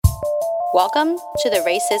Welcome to the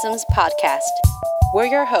Racisms Podcast. We're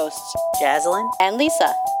your hosts, Jaslyn and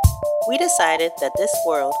Lisa. We decided that this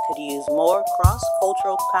world could use more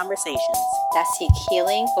cross-cultural conversations that seek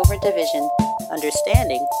healing over division,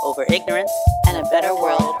 understanding over ignorance, and a better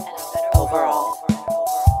world overall.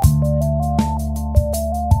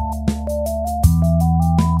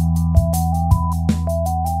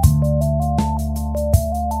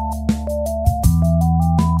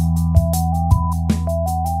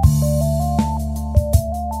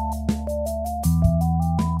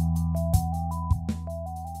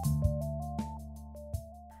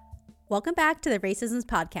 Welcome back to the Racisms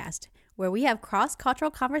Podcast, where we have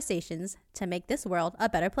cross-cultural conversations to make this world a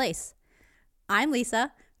better place. I'm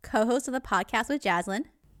Lisa, co-host of the podcast with Jaslyn.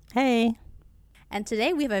 Hey. And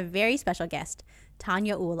today we have a very special guest,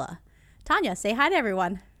 Tanya Ula. Tanya, say hi to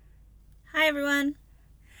everyone. Hi, everyone.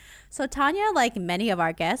 So Tanya, like many of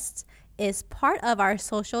our guests, is part of our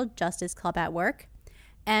social justice club at work.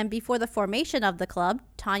 And before the formation of the club,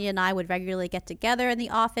 Tanya and I would regularly get together in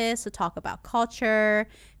the office to talk about culture,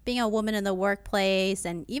 being a woman in the workplace,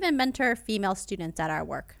 and even mentor female students at our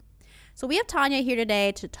work. So we have Tanya here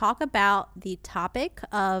today to talk about the topic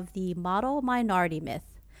of the model minority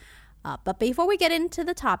myth. But before we get into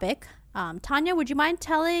the topic, Tanya, would you mind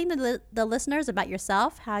telling the listeners about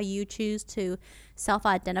yourself, how you choose to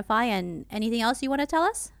self-identify, and anything else you want to tell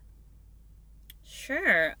us?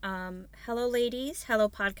 Sure. Hello, ladies. Hello,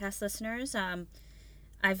 podcast listeners.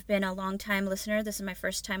 I've been a long-time listener. This is my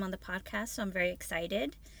first time on the podcast, so I'm very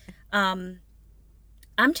excited. I'm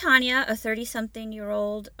Tanya, a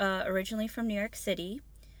 30-something-year-old, originally from New York City.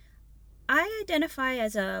 I identify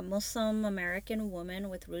as a Muslim American woman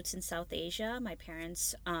with roots in South Asia. My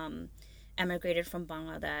parents emigrated from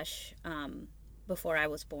Bangladesh before I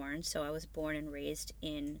was born, so I was born and raised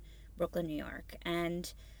in Brooklyn, New York.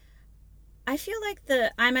 And I feel like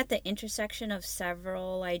I'm at the intersection of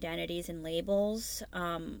several identities and labels,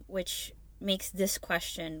 which makes this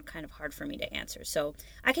question kind of hard for me to answer. So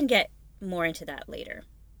I can get more into that later.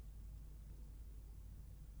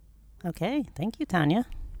 Okay. Thank you, Tanya.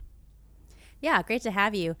 Yeah, great to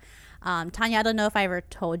have you. Tanya, I don't know if I ever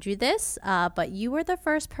told you this, but you were the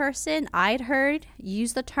first person I'd heard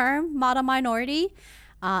use the term model minority.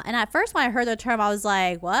 And at first when I heard the term, I was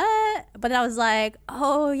like, what? But then I was like,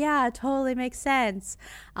 oh yeah, it totally makes sense.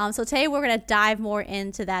 So today we're going to dive more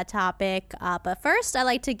into that topic. But first, I'd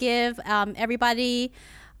like to give everybody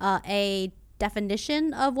a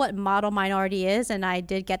definition of what model minority is. And I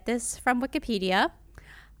did get this from Wikipedia.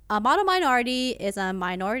 A model minority is a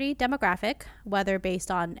minority demographic, whether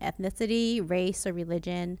based on ethnicity, race, or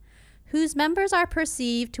religion, whose members are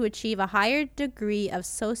perceived to achieve a higher degree of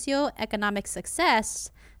socioeconomic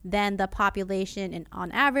success than the population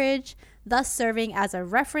on average, thus serving as a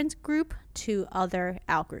reference group to other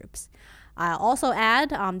outgroups. I'll also add,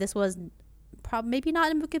 this was maybe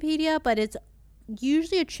not in Wikipedia, but it's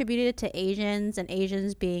usually attributed to Asians, and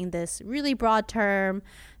Asians being this really broad term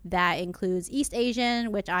that includes East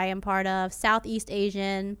Asian, which I am part of, Southeast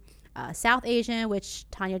Asian, South Asian, which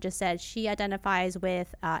Tanya just said she identifies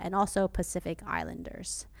with, and also Pacific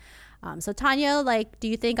Islanders. So Tanya, do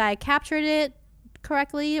you think I captured it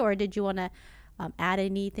correctly, or did you want to add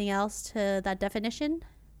anything else to that definition?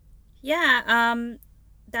 Yeah,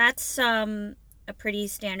 that's a pretty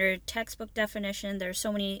standard textbook definition. There's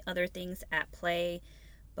so many other things at play,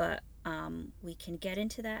 but we can get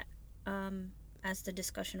into that as the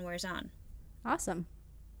discussion wears on. Awesome.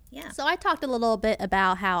 Yeah. So I talked a little bit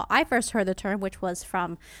about how I first heard the term, which was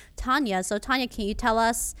from Tanya. So Tanya, can you tell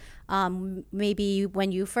us maybe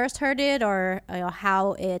when you first heard it, or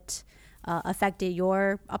how it affected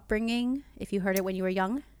your upbringing, if you heard it when you were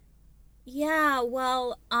young? Yeah,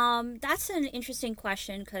 well, that's an interesting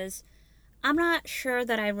question because I'm not sure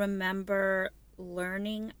that I remember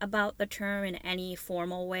learning about the term in any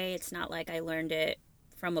formal way. It's not like I learned it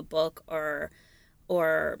from a book or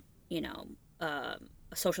a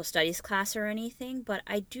social studies class or anything, but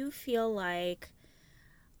I do feel like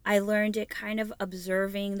I learned it kind of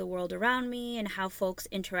observing the world around me and how folks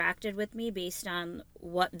interacted with me based on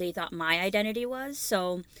what they thought my identity was.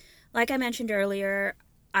 So, like I mentioned earlier,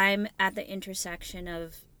 I'm at the intersection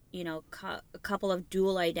of, a couple of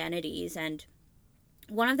dual identities, and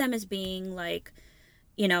one of them is being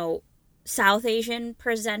South Asian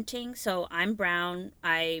presenting. So I'm brown.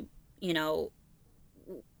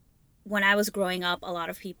 When I was growing up, a lot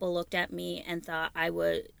of people looked at me and thought I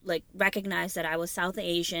would recognize that I was South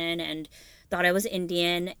Asian and thought I was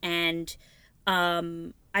Indian. And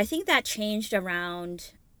I think that changed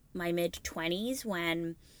around my mid-20s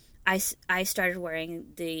when I started wearing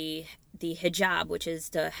the hijab, which is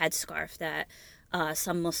the headscarf that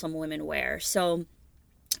some Muslim women wear. So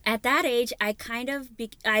at that age, I kind of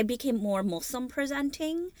I became more Muslim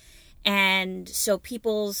presenting, and so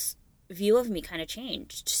people's view of me kind of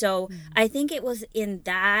changed. So I think it was in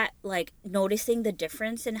that, like, noticing the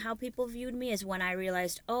difference in how people viewed me is when I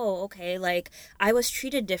realized, oh, okay, like, I was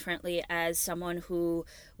treated differently as someone who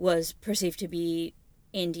was perceived to be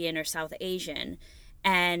Indian or South Asian,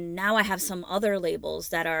 and now I have some other labels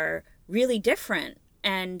that are really different.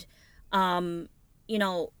 And you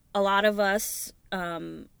know, a lot of us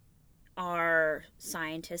are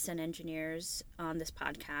scientists and engineers on this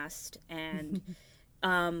podcast, and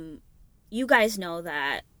you guys know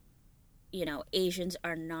that, you know, Asians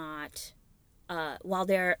are not, while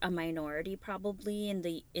they're a minority probably in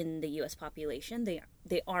the U.S. population,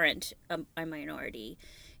 they aren't a minority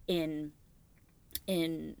in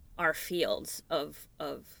our fields of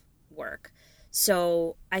work.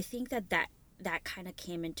 So I think that kind of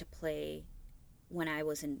came into play when I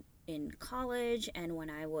was in college and when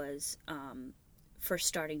I was first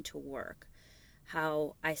starting to work,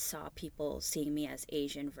 how I saw people seeing me as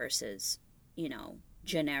Asian versus, you know,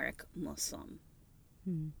 generic Muslim.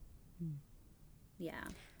 Yeah.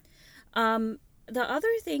 The other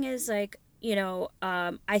thing is, like, you know,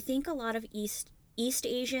 I think a lot of East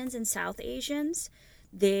Asians and South Asians,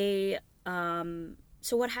 they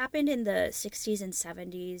so what happened in the 60s and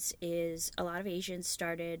 70s is a lot of Asians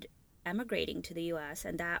started emigrating to the U.S.,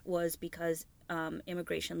 and that was because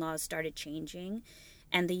immigration laws started changing,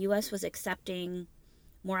 and the U.S. was accepting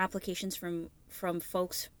more applications from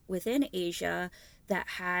folks within Asia that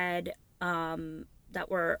had that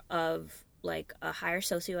were of, like, a higher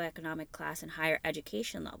socioeconomic class and higher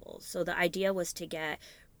education levels. So the idea was to get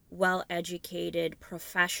well-educated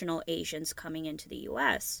professional Asians coming into the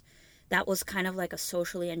U.S. That was kind of like a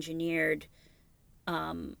socially engineered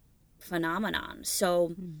phenomenon.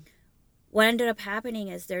 So what ended up happening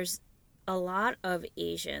is there's a lot of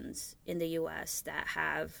Asians in the U.S. that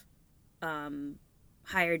have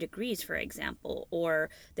higher degrees, for example, or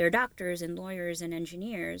they're doctors and lawyers and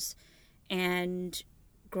engineers. And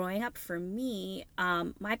growing up for me,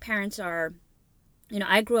 my parents are, you know,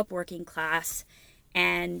 I grew up working class,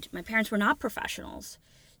 and my parents were not professionals.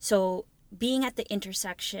 So being at the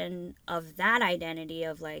intersection of that identity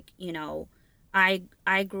of, like, you know, I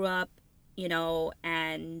grew up, you know,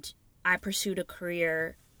 and I pursued a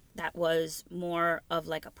career that was more of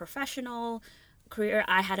like a professional career.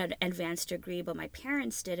 I had an advanced degree, but my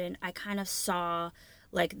parents didn't. I kind of saw,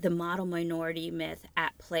 like, the model minority myth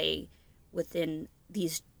at play within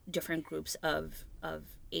these different groups of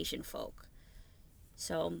Asian folk.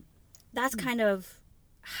 So that's kind of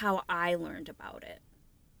how I learned about it.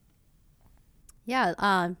 Yeah,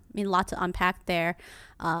 I mean, a lot to unpack there.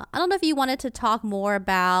 I don't know if you wanted to talk more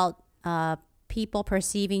about people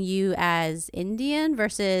perceiving you as Indian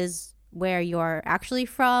versus where you're actually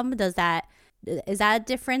from. Is that a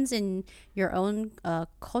difference in your own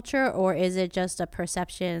culture, or is it just a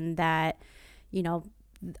perception that, you know,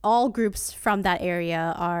 all groups from that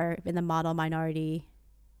area are in the model minority,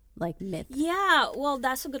 like, myth? Yeah, well,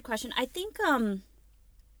 that's a good question. I think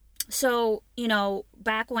so, you know,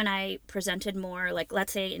 back when I presented more, like,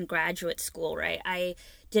 let's say in graduate school, right, I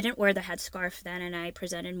didn't wear the headscarf then, and I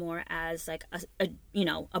presented more as, like, a you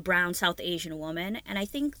know, a brown South Asian woman. And I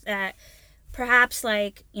think that perhaps,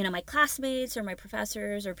 like, you know, my classmates or my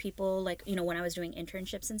professors or people, like, you know, when I was doing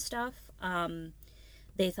internships and stuff,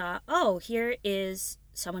 they thought, oh, here is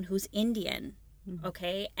someone who's Indian,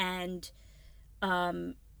 okay? And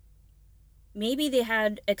maybe they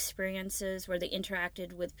had experiences where they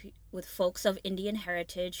interacted with folks of Indian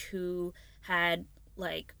heritage who had,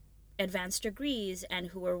 like, advanced degrees and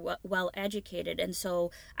who were well educated. And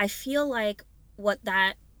so I feel like what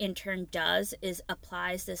that in turn does is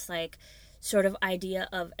applies this, like, sort of idea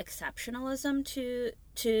of exceptionalism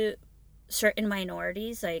to certain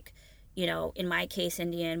minorities, like, you know, in my case,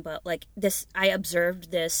 Indian, but, like, this, I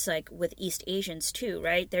observed this, like, with East Asians too,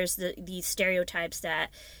 right? There's these stereotypes that,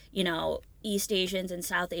 you know, East Asians and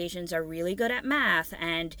South Asians are really good at math,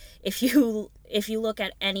 and if you look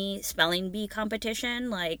at any spelling bee competition,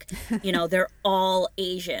 like, you know, they're all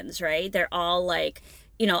Asians, right? They're all, like,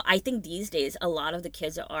 you know, I think these days a lot of the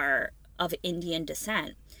kids are of Indian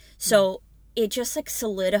descent. So it just, like,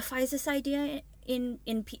 solidifies this idea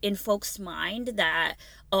in folks' mind that,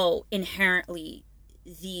 oh, inherently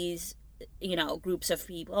these, you know, groups of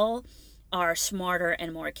people are smarter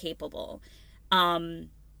and more capable.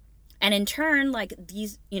 And in turn, like,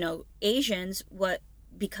 these, you know, Asians,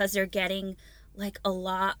 because they're getting, like, a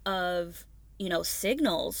lot of, you know,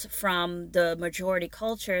 signals from the majority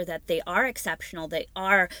culture that they are exceptional, they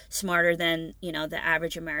are smarter than, you know, the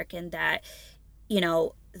average American, that,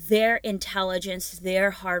 their intelligence,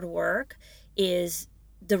 their hard work is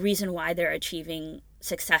the reason why they're achieving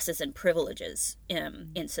successes and privileges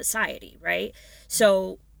in society, right?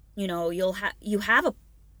 So, you have a,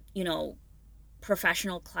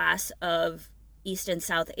 professional class of East and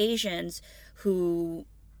South Asians who,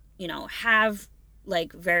 have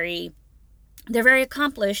like they're very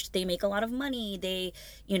accomplished. They make a lot of money. They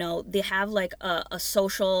have like a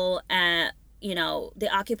social, they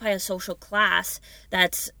occupy a social class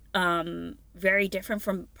that's very different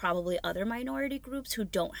from probably other minority groups who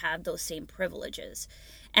don't have those same privileges.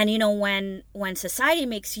 And, when society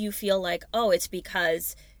makes you feel like, oh, it's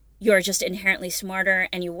because you're just inherently smarter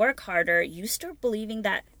and you work harder, you start believing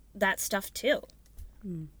that stuff too.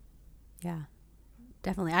 Yeah,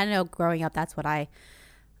 definitely. I know growing up, that's what I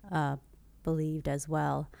believed as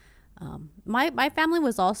well. My family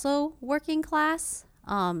was also working class,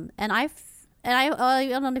 and I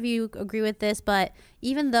don't know if you agree with this, but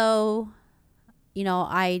even though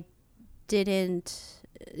even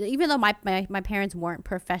though my parents weren't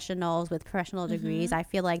professionals with professional degrees, I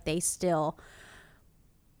feel like they still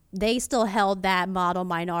held that model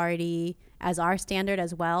minority as our standard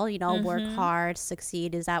as well. Work hard,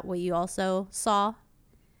 succeed. Is that what you also saw?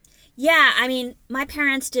 Yeah, I mean, my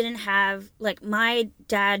parents didn't have, like, my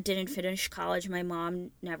dad didn't finish college. My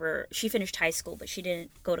mom she finished high school, but she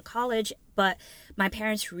didn't go to college. But my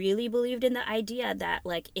parents really believed in the idea that,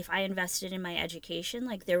 like, if I invested in my education,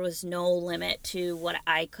 like, there was no limit to what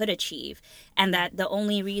I could achieve. And that the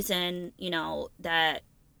only reason, that,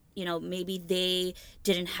 maybe they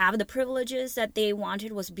didn't have the privileges that they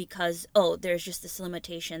wanted was because, there's just this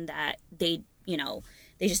limitation that they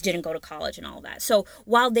just didn't go to college and all that. So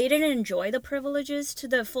while they didn't enjoy the privileges to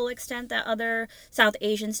the full extent that other South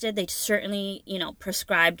Asians did, they certainly,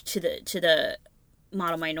 prescribed to the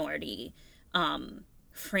model minority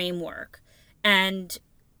framework. And,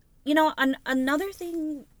 another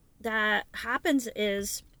thing that happens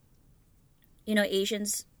is,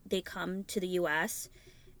 Asians, they come to the U.S.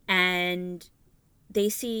 and they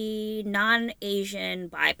see non-Asian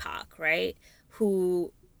BIPOC, right,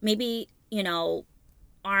 who maybe,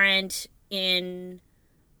 aren't in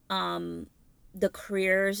the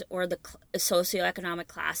careers or the socioeconomic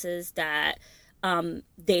classes that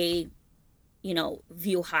they,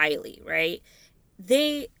 view highly, right?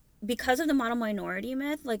 Because of the model minority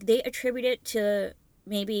myth, like, they attribute it to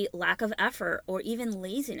maybe lack of effort or even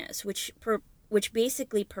laziness, which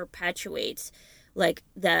basically perpetuates, like,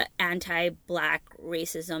 the anti-Black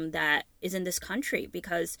racism that is in this country.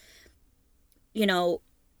 Because,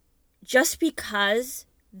 just because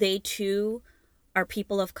they too are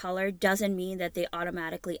people of color doesn't mean that they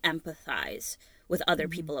automatically empathize with other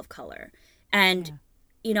people of color. And,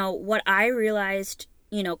 what I realized,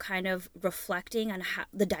 kind of reflecting on how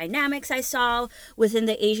the dynamics I saw within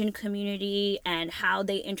the Asian community and how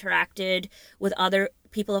they interacted with other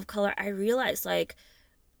people of color, I realized, like,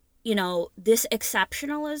 this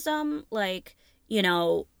exceptionalism, like,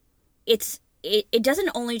 it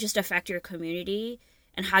doesn't only just affect your community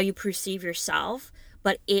and how you perceive yourself,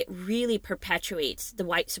 but it really perpetuates the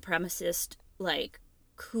white supremacist, like,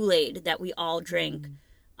 Kool-Aid that we all drink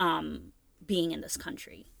being in this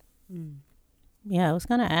country. Yeah, I was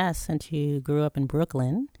going to ask, since you grew up in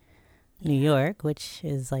Brooklyn, New York, which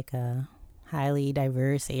is like a highly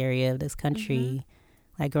diverse area of this country,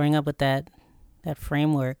 like, growing up with that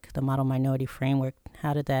framework, the model minority framework,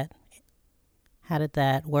 how did that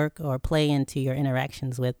work or play into your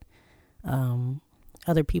interactions with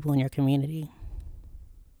other people in your community?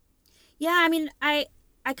 Yeah, I mean, I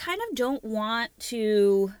kind of don't want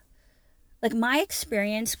to, like, my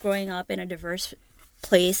experience growing up in a diverse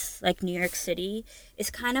place like New York City is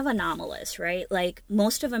kind of anomalous, right? Like,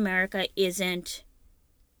 most of America isn't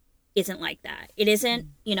like that. It isn't,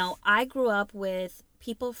 I grew up with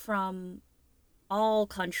people from all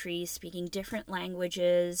countries speaking different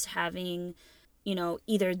languages, having,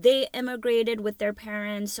 either they immigrated with their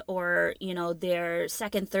parents or, their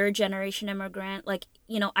second, third generation immigrant. Like,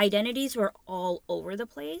 identities were all over the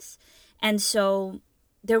place. And so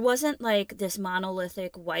there wasn't, like, this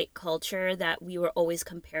monolithic white culture that we were always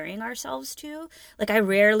comparing ourselves to. Like, I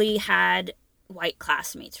rarely had white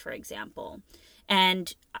classmates, for example.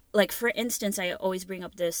 And, like, for instance, I always bring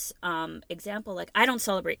up this example. Like, I don't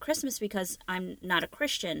celebrate Christmas because I'm not a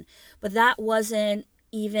Christian, but that wasn't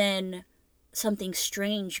even something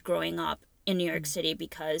strange growing up in New York City,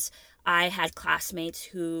 because I had classmates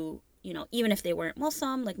who, even if they weren't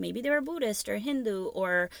Muslim, like, maybe they were Buddhist or Hindu,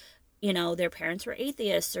 or, their parents were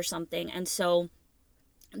atheists or something. And so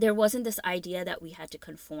there wasn't this idea that we had to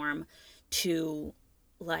conform to,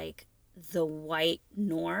 like, the white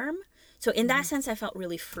norm. So in that sense, I felt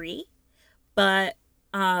really free. But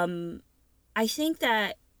I think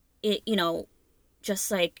that it,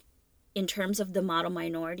 just like in terms of the model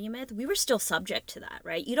minority myth, we were still subject to that,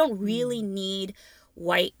 right? You don't really need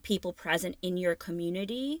white people present in your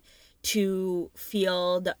community to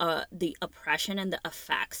feel the oppression and the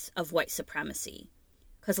effects of white supremacy.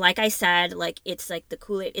 Because like I said, like it's like the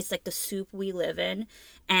Kool-Aid, it's like the soup we live in.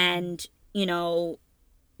 And,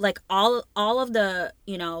 like all of the,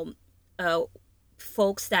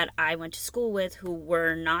 folks that I went to school with who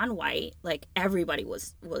were non-white, like everybody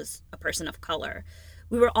was a person of color.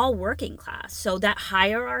 We were all working class. So that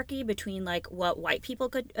hierarchy between like what white people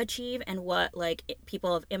could achieve and what like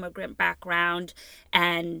people of immigrant background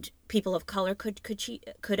and people of color could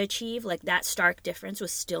achieve, like that stark difference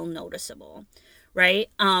was still noticeable, right?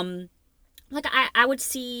 Like I would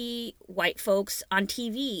see white folks on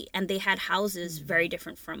TV and they had houses very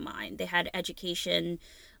different from mine. They had education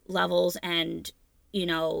levels and,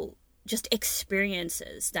 just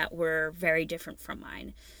experiences that were very different from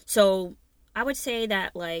mine. So I would say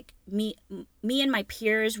that like me and my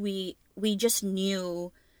peers, we just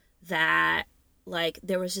knew that like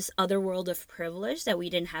there was this other world of privilege that we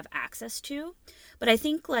didn't have access to. But I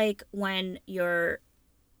think like when you're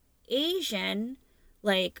Asian,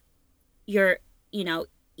 like your,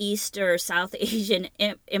 East or South Asian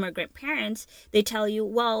immigrant parents, they tell you,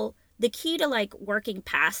 well, the key to like working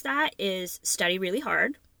past that is study really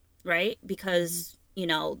hard, right? Because,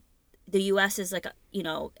 the U.S. is like,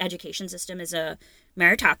 education system is a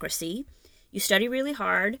meritocracy. You study really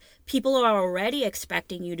hard. People are already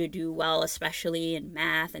expecting you to do well, especially in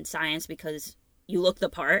math and science because you look the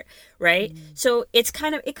part, right? So it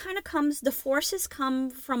kind of comes, the forces come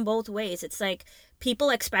from both ways. It's like people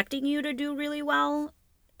expecting you to do really well,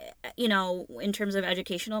 in terms of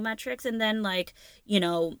educational metrics, and then like,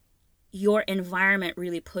 your environment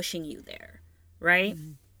really pushing you there, right?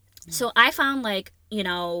 So I found like,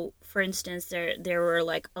 for instance, there were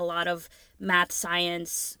like a lot of math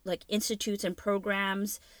science like institutes and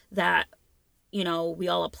programs that, we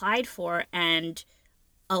all applied for, and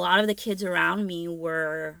a lot of the kids around me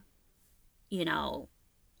were,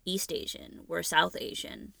 East Asian, were South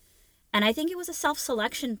Asian. And I think it was a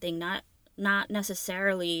self-selection thing, not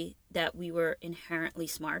necessarily that we were inherently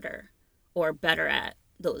smarter or better at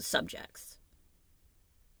those subjects.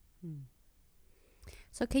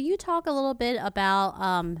 So can you talk a little bit about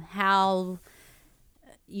how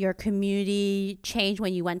your community changed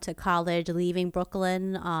when you went to college, leaving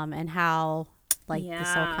Brooklyn, and how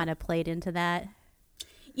this all kind of played into that?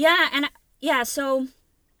 So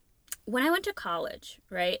when I went to college,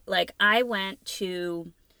 right, like I went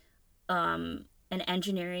to an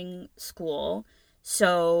engineering school.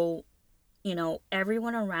 So,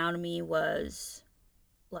 everyone around me was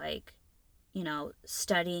like,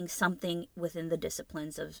 studying something within the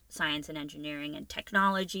disciplines of science and engineering and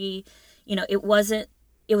technology. It was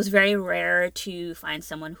very rare to find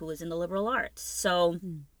someone who was in the liberal arts. So,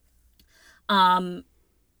 I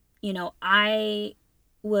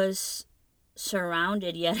was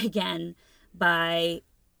surrounded yet again by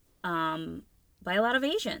a lot of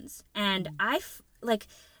Asians. And I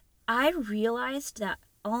realized that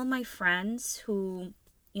all my friends who,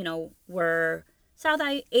 were South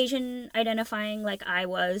Asian identifying like I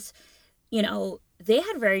was, they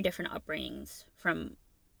had very different upbringings from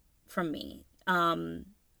me.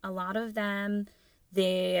 A lot of them,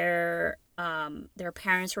 their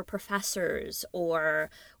parents were professors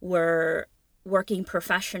or were working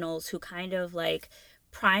professionals who kind of like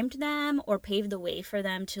primed them or paved the way for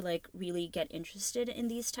them to like really get interested in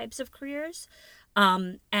these types of careers.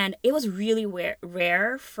 And it was really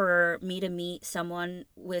rare for me to meet someone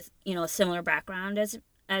with, a similar background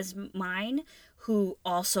as mine who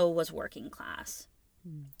also was working class.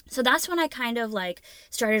 So that's when I kind of like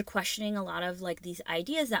started questioning a lot of like these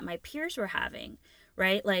ideas that my peers were having,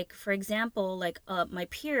 right? Like, for example, like my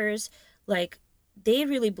peers, like they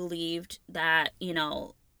really believed that,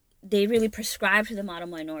 they really prescribed to the model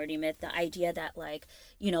minority myth, the idea that like,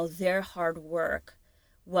 their hard work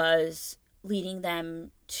was leading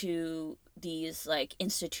them to these like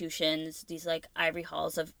institutions, these like ivory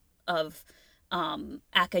halls of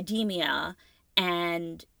academia,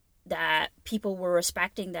 and that people were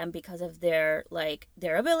respecting them because of their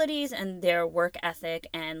abilities and their work ethic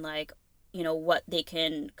and like, what they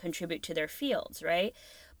can contribute to their fields, right?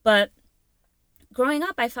 But growing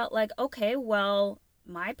up, I felt like, okay, well,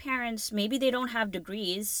 my parents, maybe they don't have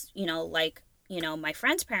degrees, like, my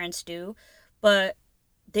friends' parents do, but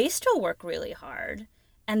they still work really hard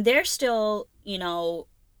and they're still, trying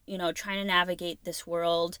to navigate this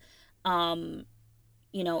world, in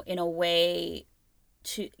a way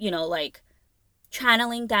to, like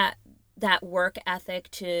channeling that work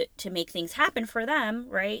ethic to make things happen for them,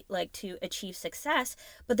 right? Like to achieve success,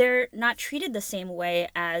 but they're not treated the same way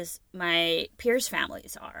as my peers'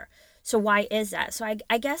 families are. So why is that? So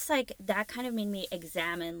I guess like that kind of made me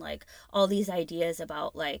examine like all these ideas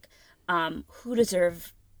about like who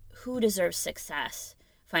deserves success,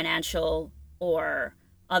 financial or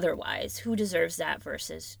otherwise, who deserves that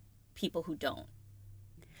versus people who don't.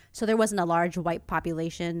 So there wasn't a large white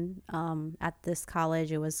population at this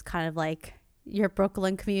college. It was kind of like your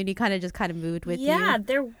Brooklyn community kind of moved with you. Yeah,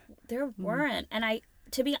 there weren't. And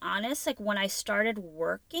to be honest, like when I started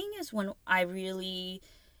working is when I really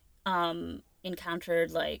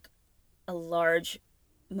encountered like a large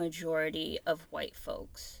majority of white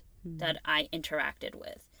folks that I interacted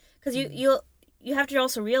with. Because you have to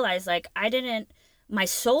also realize like my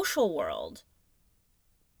social world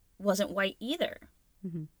wasn't white either.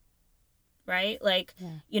 Mm-hmm. Right? Like,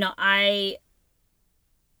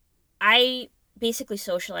 I basically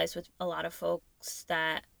socialized with a lot of folks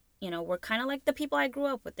that, were kind of like the people I grew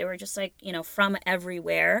up with. They were just like, from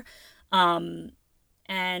everywhere. And,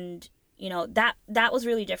 that was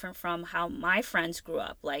really different from how my friends grew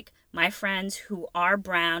up. Like my friends who are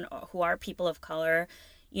brown or who are people of color,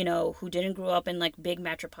 who didn't grow up in like big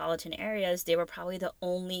metropolitan areas, they were probably the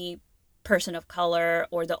only person of color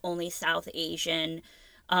or the only South Asian,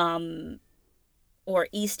 or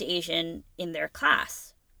East Asian in their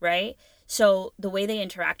class, right? So the way they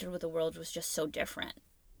interacted with the world was just so different.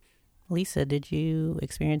 Lisa, did you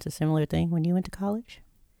experience a similar thing when you went to college?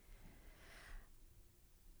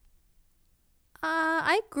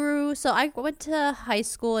 I went to high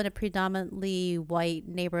school in a predominantly white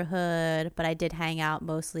neighborhood, but I did hang out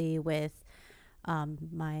mostly with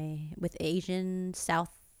Asian,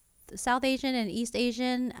 South Asian and East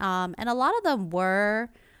Asian, and a lot of them were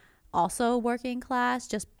also working class,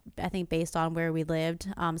 just I think based on where we lived.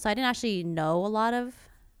 So I didn't actually know a lot of.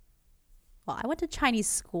 Well, I went to Chinese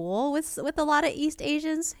school with a lot of East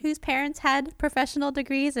Asians whose parents had professional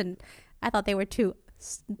degrees, and I thought they were too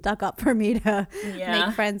stuck up for me to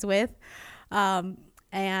make friends with.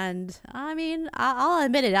 And I mean, I'll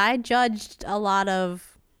admit it, I judged a lot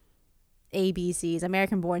of ABCs,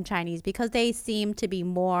 American-born Chinese, because they seemed to be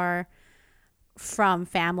more from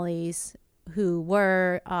families who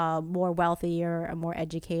were more wealthy or more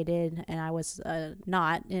educated, and I was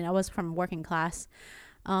not, and I was from working class.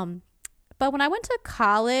 But when I went to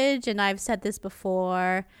college, and I've said this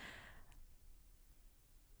before,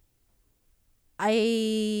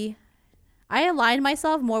 I aligned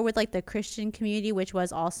myself more with like the Christian community, which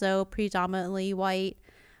was also predominantly white,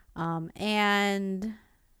 and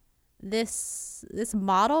this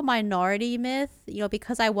model minority myth,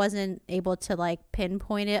 because I wasn't able to like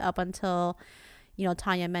pinpoint it up until,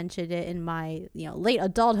 Tanya mentioned it in my, late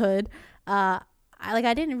adulthood. I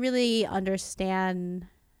didn't really understand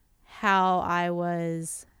how I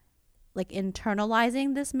was like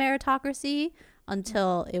internalizing this meritocracy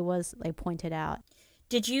until it was like pointed out.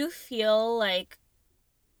 Did you feel like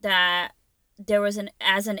that there was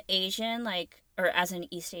as an Asian, like, or as an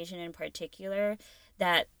East Asian in particular,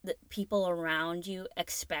 that the people around you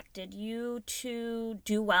expected you to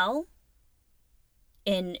do well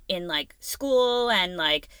in like school and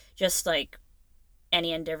like just like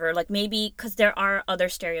any endeavor? Like maybe because there are other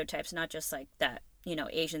stereotypes, not just like that,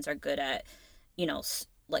 Asians are good at,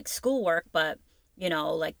 like schoolwork, but,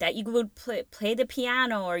 like that you would play the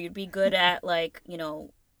piano, or you'd be good at like,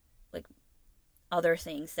 like other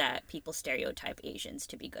things that people stereotype Asians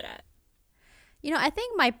to be good at. I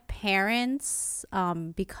think my parents,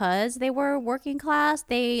 because they were working class,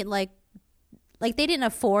 they like they didn't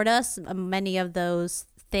afford us many of those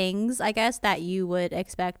things, I guess, that you would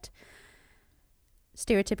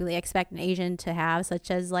stereotypically expect an Asian to have,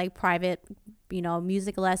 such as like private,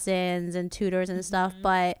 music lessons and tutors and stuff.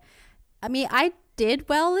 But I mean, I did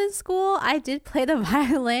well in school. I did play the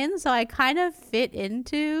violin, so I kind of fit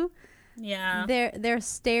into their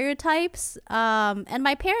stereotypes. And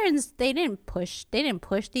my parents, they didn't push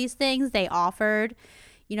these things. They offered,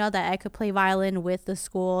 that I could play violin with the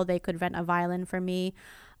school. They could rent a violin for me.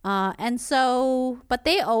 And so, but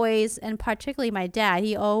they always, and particularly my dad,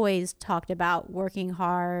 he always talked about working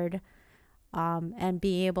hard, and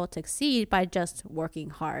being able to succeed by just working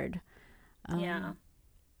hard.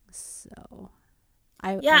 So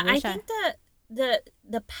I think that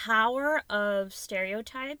the power of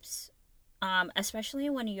stereotypes, especially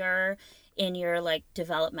when you're in your like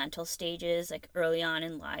developmental stages, like early on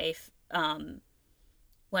in life,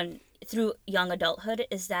 when through young adulthood,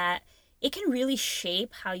 is that it can really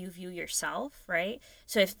shape how you view yourself, right?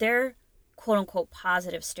 So if they're quote unquote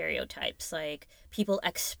positive stereotypes. Like people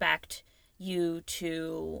expect you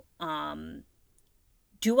to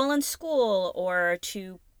do well in school, or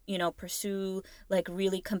to, you know, pursue like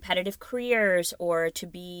really competitive careers, or to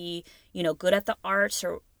be, you know, good at the arts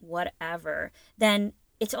or whatever, then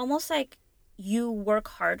it's almost like you work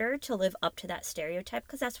harder to live up to that stereotype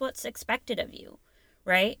because that's what's expected of you,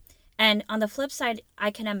 right? And on the flip side,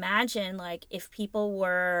 I can imagine like if people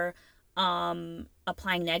were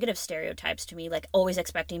applying negative stereotypes to me, like always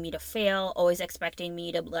expecting me to fail, always expecting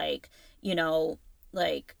me to like, you know,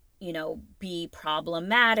 be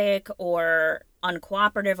problematic or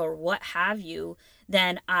uncooperative or what have you,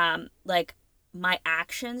 then like my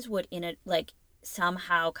actions would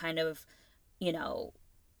somehow kind of, you know,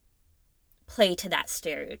 play to that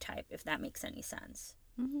stereotype, if that makes any sense.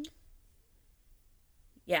 Mm-hmm.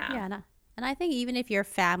 Yeah. Yeah, and I think even if your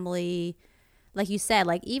family, like you said,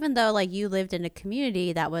 like even though like you lived in a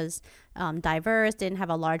community that was diverse, didn't have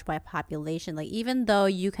a large white population, like even though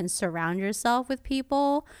you can surround yourself with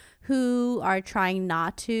people who are trying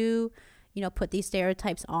not to, you know, put these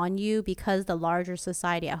stereotypes on you, because the larger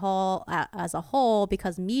society as a whole,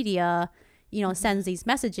 because media, you know, sends these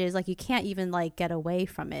messages, like you can't even like get away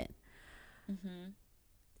from it. Mm-hmm.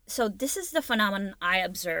 So this is the phenomenon I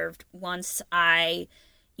observed once I,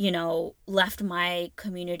 you know, left my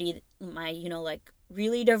community, my, you know, like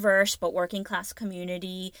really diverse but working class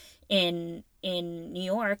community in New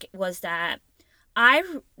York, was that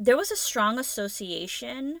there was a strong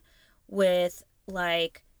association with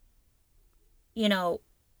like, you know,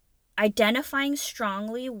 identifying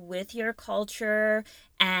strongly with your culture,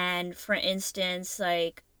 and for instance,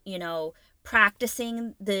 like, you know,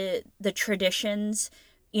 practicing the traditions,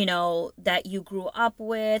 you know, that you grew up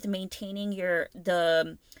with, maintaining your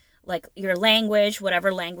language,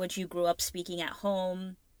 whatever language you grew up speaking at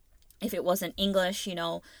home, if it wasn't English, you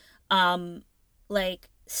know, like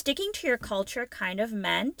sticking to your culture kind of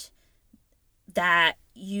meant that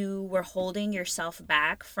you were holding yourself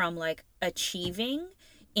back from like achieving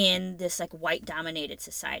in this like white dominated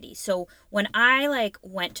society. So when I like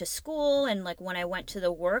went to school and like when I went to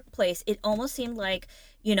the workplace, it almost seemed like,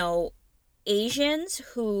 you know, Asians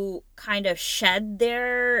who kind of shed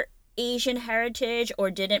their Asian heritage or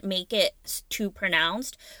didn't make it too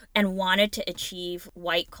pronounced and wanted to achieve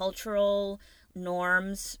white cultural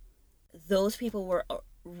norms, those people were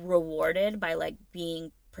rewarded by like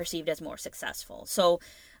being perceived as more successful. So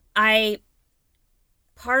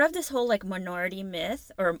part of this whole like minority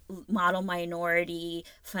myth or model minority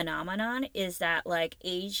phenomenon is that like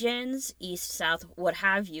Asians, East, South, what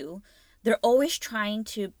have you, they're always trying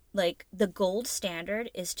to, like, the gold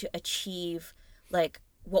standard is to achieve like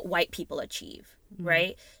what white people achieve,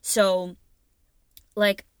 right? So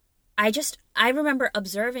like I remember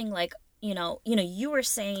observing like, you know, you were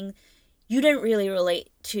saying you didn't really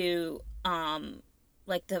relate to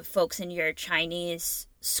like the folks in your Chinese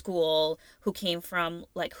school who came from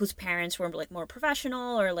like whose parents were like more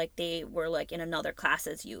professional, or like they were like in another class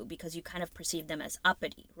as you, because you kind of perceived them as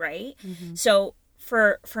uppity, right? Mm-hmm. So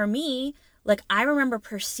for me, like I remember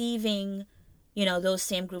perceiving, you know, those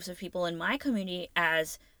same groups of people in my community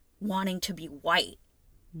as wanting to be white,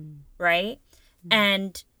 right?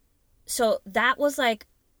 And so that was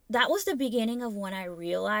the beginning of when I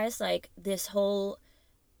realized like this whole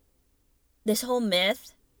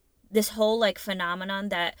myth, this whole like phenomenon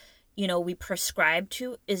that, you know, we prescribe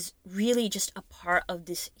to is really just a part of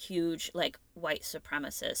this huge like white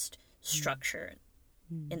supremacist structure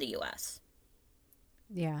in the US.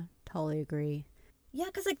 Yeah, totally agree. Yeah,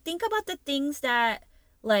 because like think about the things that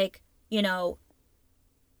like, you know,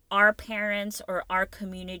 our parents or our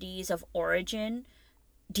communities of origin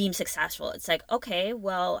deem successful. It's like, okay,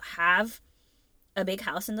 well, have a big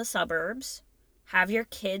house in the suburbs, have your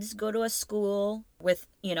kids go to a school with,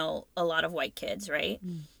 you know, a lot of white kids, right?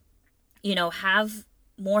 You know, have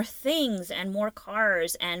more things and more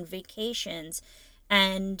cars and vacations.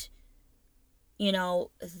 And, you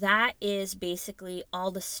know, that is basically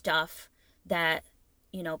all the stuff that,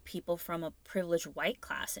 you know, people from a privileged white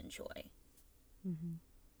class enjoy. Mm-hmm.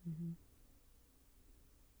 Mm-hmm.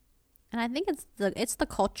 And I think it's the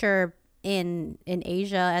culture in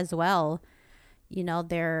Asia as well. You know,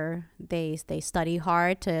 they study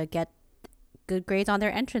hard to get good grades on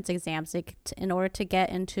their entrance exams in order to get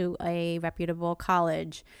into a reputable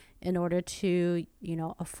college, in order to, you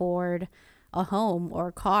know, afford a home or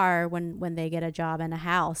a car when they get a job and a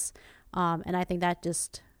house. And I think that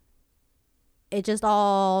it just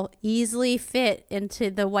all easily fit into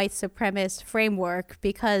the white supremacist framework,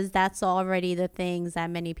 because that's already the things that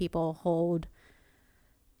many people hold,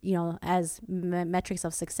 you know, as metrics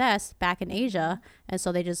of success back in Asia. And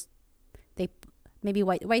so they they maybe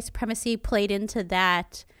white supremacy played into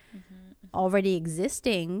that already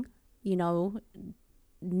existing, you know,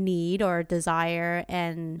 need or desire,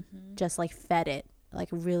 and just like fed it, like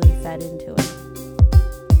really fed into it.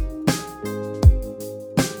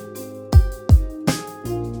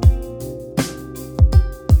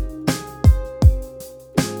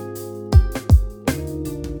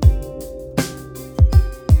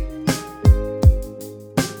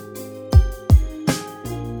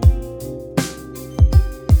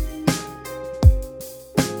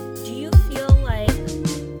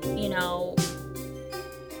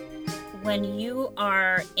 When you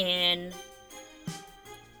are in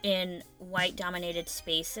white dominated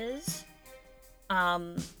spaces,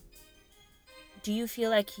 do you feel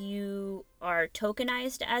like you are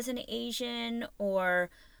tokenized as an Asian, or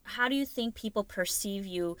how do you think people perceive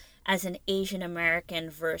you as an Asian American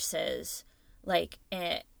versus like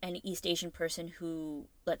an East Asian person who,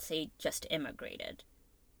 let's say, just immigrated?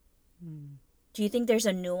 Do you think there's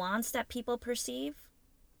a nuance that people perceive?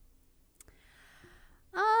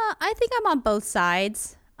 I think I'm on both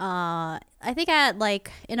sides. I think at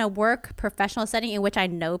like in a work professional setting in which I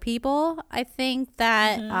know people, I think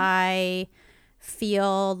that I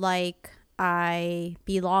feel like I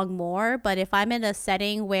belong more. But if I'm in a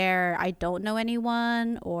setting where I don't know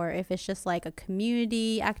anyone, or if it's just like a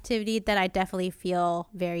community activity, then I definitely feel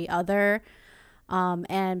very other.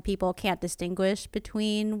 And people can't distinguish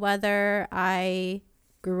between whether I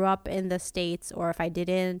grew up in the States or if I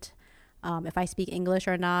didn't. If I speak English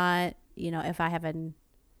or not, you know, if I have an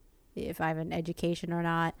education or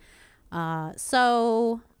not.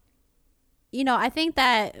 So, you know, I think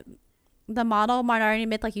that the model minority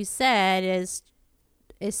myth, like you said, is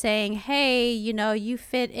saying, hey, you know, you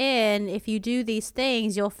fit in. If you do these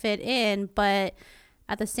things, you'll fit in. But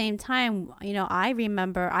at the same time, you know, I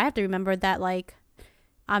have to remember that, like,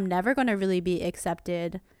 I'm never going to really be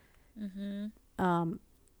accepted.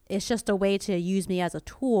 It's just a way to use me as a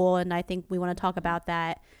tool. And I think we want to talk about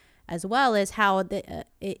that as well, as how they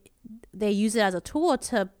use it as a tool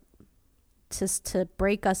to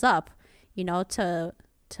break us up, you know, to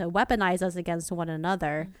weaponize us against one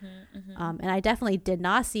another. And I definitely did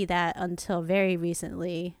not see that until very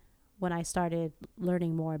recently when I started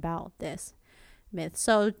learning more about this myth.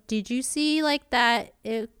 So did you see like that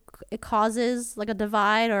it causes like a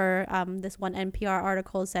divide, or this one NPR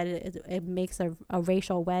article said it makes a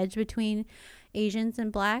racial wedge between Asians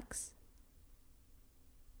and Blacks?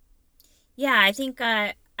 Yeah, I think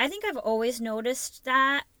I've always noticed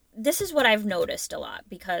that. This is what I've noticed a lot,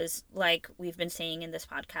 because like we've been saying in this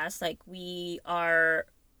podcast, like we are,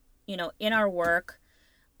 you know, in our work,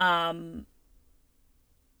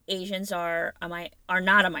 Asians are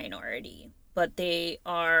not a minority, but they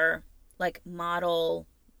are like model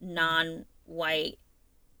non-white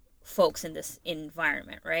folks in this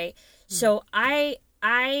environment, right? So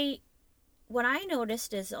what I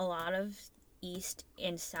noticed is a lot of East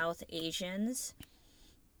and South Asians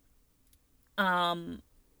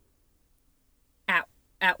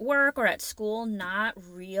at work or at school not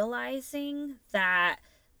realizing that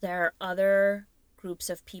there are other groups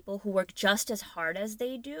of people who work just as hard as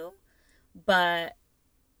they do, but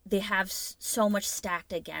they have so much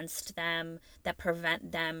stacked against them that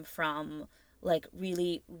prevent them from like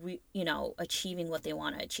really you know, achieving what they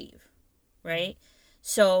want to achieve, right?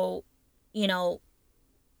 So, you know,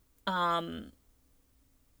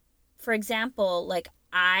 for example, like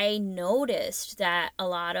I noticed that a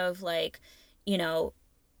lot of like, you know,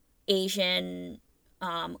 Asian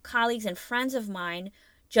colleagues and friends of mine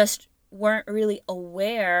just weren't really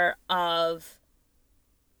aware of,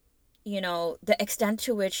 you know, the extent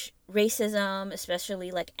to which racism, especially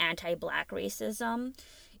like anti-Black racism,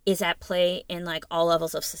 is at play in like all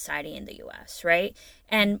levels of society in the US, right?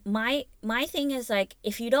 And my thing is like,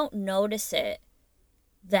 if you don't notice it,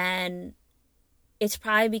 then it's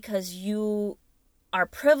probably because you are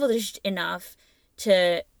privileged enough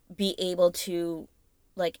to be able to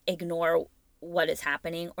like ignore what is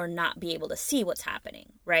happening or not be able to see what's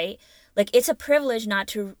happening, right? Like it's a privilege not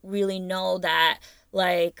to really know that,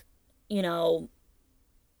 like, you know,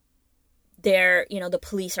 the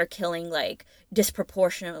police are killing like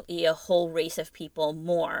disproportionately a whole race of people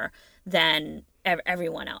more than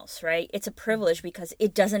everyone else, right? It's a privilege because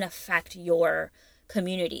it doesn't affect your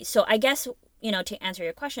community. So I guess, you know, to answer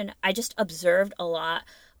your question, I just observed a lot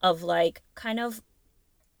of like kind of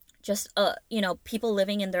just you know, people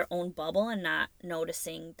living in their own bubble and not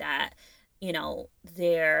noticing that, you know,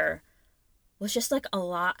 there was just like a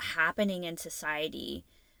lot happening in society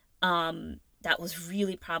that was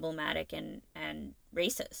really problematic and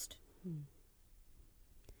racist.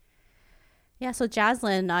 Yeah, so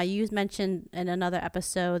Jaslyn, you mentioned in another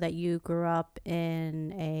episode that you grew up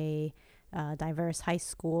in a diverse high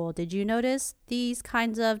school. Did you notice these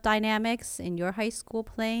kinds of dynamics in your high school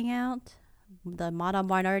playing out? The model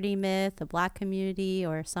minority myth, the black community,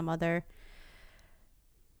 or some other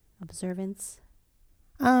observance?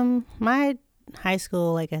 My high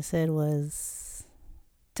school, like I said, was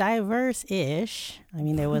diverse-ish. I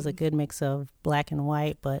mean, there was a good mix of black and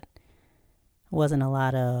white, but wasn't a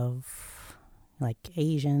lot of like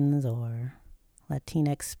Asians or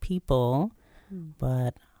Latinx people.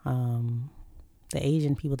 But the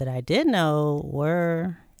Asian people that I did know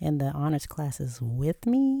were in the honors classes with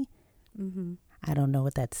me. Mm-hmm. I don't know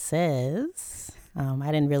what that says. I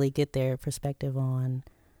didn't really get their perspective on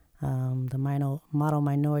the model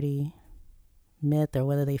minority myth, or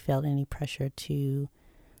whether they felt any pressure to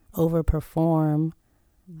overperform.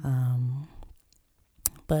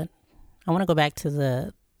 But I want to go back to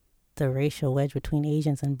the racial wedge between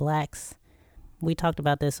Asians and blacks. We talked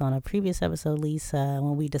about this on a previous episode, Lisa,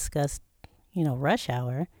 when we discussed, Rush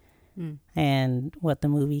Hour and what the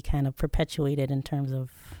movie kind of perpetuated in terms of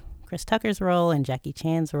Chris Tucker's role and Jackie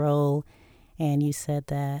Chan's role. And you said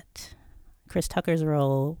that Chris Tucker's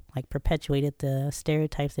role perpetuated the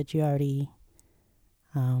stereotypes that you already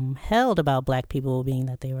held about black people, being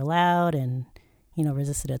that they were loud and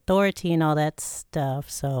resisted authority and all that stuff.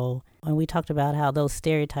 So when we talked about how those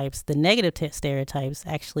stereotypes, the negative stereotypes,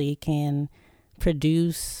 actually can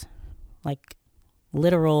produce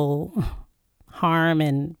literal harm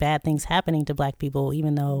and bad things happening to black people,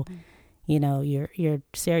 even though you're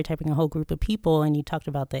stereotyping a whole group of people. And you talked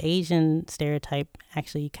about the Asian stereotype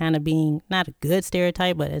actually kind of being not a good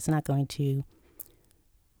stereotype, but it's not going to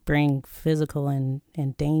bring physical and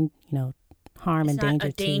harm and danger. It's not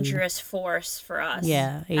a dangerous force for us.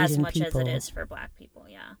 Yeah, Asian as much people. as it is for black people.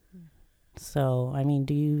 Yeah. So I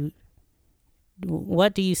mean,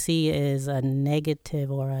 what do you see as a negative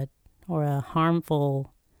or a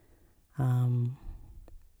harmful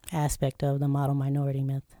aspect of the model minority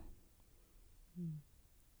myth?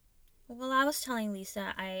 Well, I was telling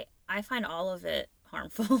Lisa, I find all of it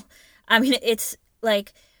harmful. I mean, it's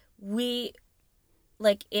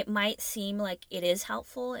it might seem like it is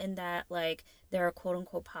helpful in that there are quote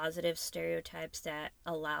unquote positive stereotypes that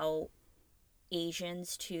allow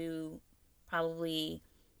Asians to probably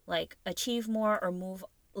achieve more or move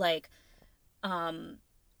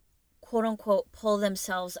quote unquote pull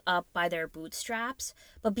themselves up by their bootstraps.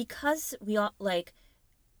 But because we all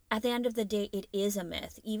at the end of the day, it is a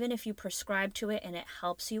myth. Even if you prescribe to it and it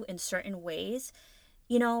helps you in certain ways,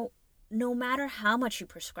 no matter how much you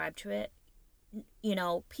prescribe to it,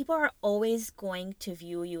 people are always going to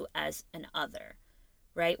view you as an other,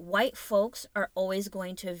 right? White folks are always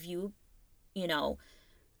going to view,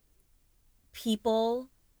 people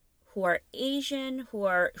who are Asian,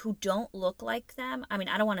 who don't look like them. I mean,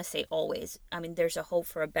 I don't want to say always. I mean, there's a hope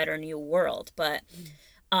for a better new world, but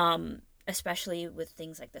especially with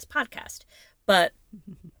things like this podcast. But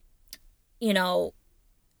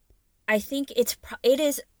I think it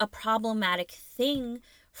is a problematic thing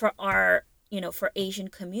for our for Asian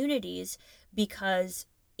communities, because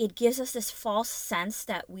it gives us this false sense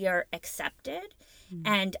that we are accepted,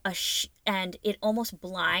 and it almost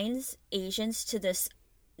blinds Asians to this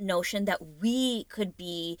notion that we could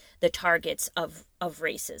be the targets of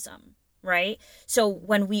racism, right? So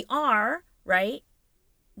when we are, right,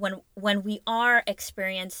 when we are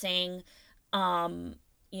experiencing racist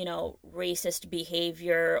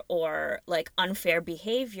behavior or unfair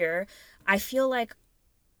behavior, I feel like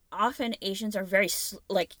often Asians are very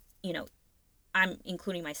I'm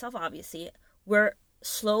including myself, obviously, we're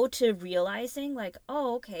slow to realizing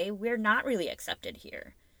oh, okay, we're not really accepted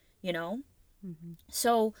here,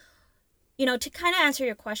 So, to kind of answer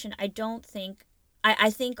your question, I don't think, I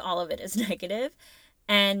think all of it is negative.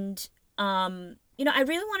 And, I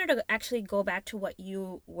really wanted to actually go back to what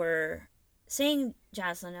you were saying,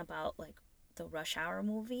 Jaslyn, about the Rush Hour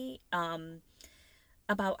movie,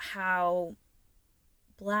 about how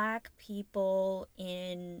Black people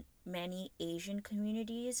in many Asian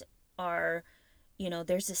communities are,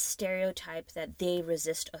 there's a stereotype that they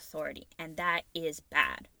resist authority, and that is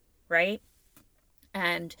bad, right?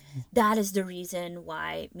 And that is the reason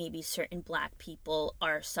why maybe certain Black people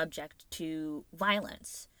are subject to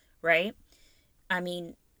violence, right? I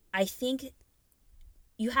mean, I think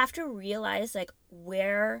you have to realize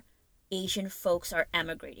where Asian folks are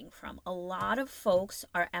emigrating from. A lot of folks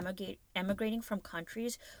are emigrating from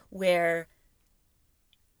countries where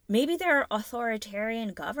maybe there are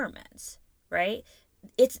authoritarian governments, right?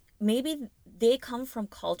 It's maybe they come from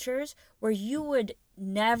cultures where you would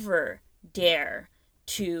never dare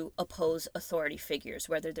to oppose authority figures,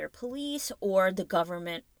 whether they're police or the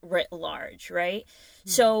government writ large, right?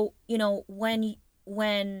 So, you know,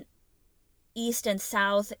 when East and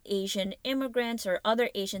South Asian immigrants or other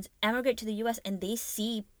Asians emigrate to the US and they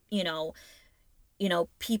see, you know,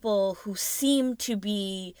 people who seem to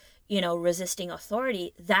be, you know, resisting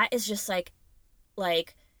authority, that is just like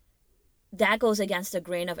that goes against the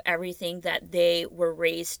grain of everything that they were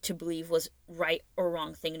raised to believe was right or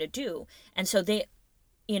wrong thing to do. And so they,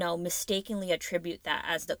 you know, mistakenly attribute that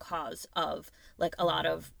as the cause of like a lot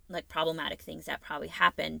of like problematic things that probably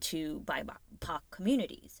happen to BIPOC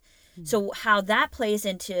communities. So how that plays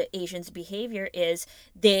into Asians' behavior is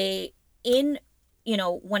you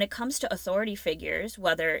know, when it comes to authority figures,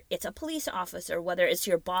 whether it's a police officer, whether it's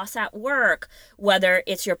your boss at work, whether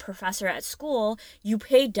it's your professor at school, you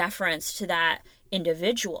pay deference to that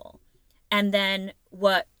individual. And then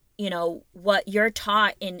what you're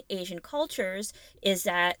taught in Asian cultures is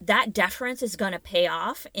that deference is going to pay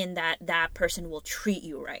off in that person will treat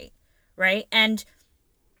you right, right? And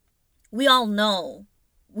we all know,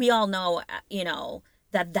 you know,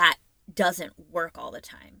 that doesn't work all the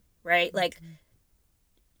time, right? Like,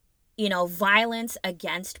 you know, violence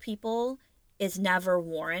against people is never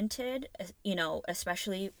warranted, you know,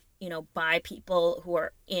 especially, you know, by people who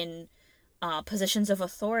are in positions of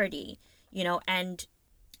authority, you know, and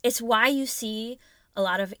it's why you see a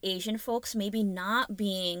lot of Asian folks maybe not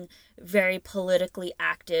being very politically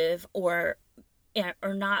active or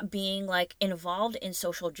not being like involved in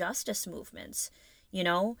social justice movements, you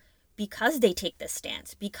know, because they take this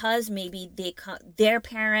stance, because maybe their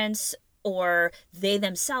parents or they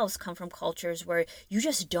themselves come from cultures where you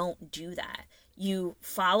just don't do that. You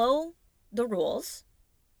follow the rules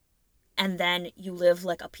and then you live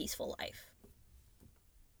like a peaceful life.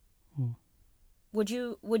 Would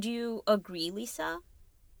you agree, Lisa?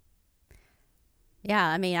 Yeah,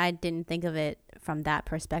 I mean, I didn't think of it from that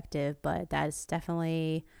perspective, but that's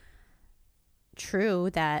definitely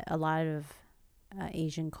true that a lot of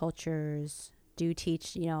Asian cultures do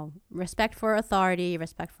teach, you know, respect for authority,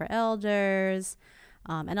 respect for elders,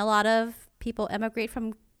 and a lot of people emigrate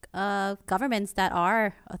from governments that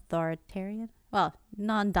are authoritarian, well,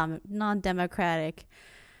 non-democratic.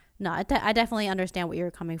 No, I definitely understand what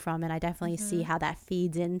you're coming from, and I definitely see how that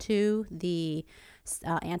feeds into the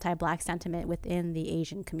anti-Black sentiment within the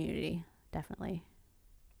Asian community, definitely.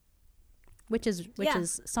 Which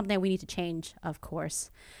is something we need to change, of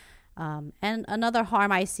course. And another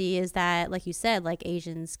harm I see is that, like you said, like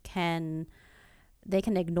Asians can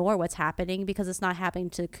ignore what's happening because it's not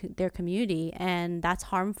happening to their community, and that's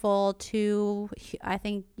harmful to, I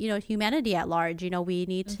think, you know, humanity at large. You know, we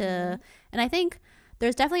need to, and I think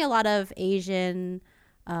there's definitely a lot of Asian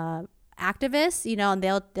activists, you know, and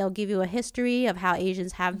they'll give you a history of how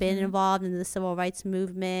Asians have been involved in the civil rights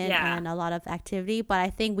movement and a lot of activity. But I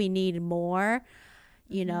think we need more.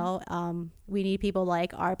 You know, we need people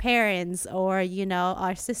like our parents or, you know,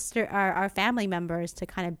 our family members to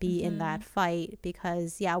kind of be in that fight,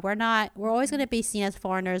 because we're always going to be seen as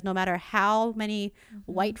foreigners, no matter how many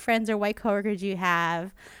white friends or white coworkers you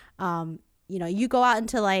have. You know, you go out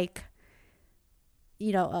into like,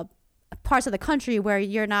 you know, parts of the country where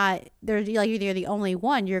you're the only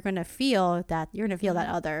one, you're going to feel that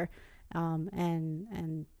other.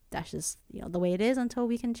 And that's just, you know, the way it is until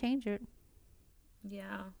we can change it.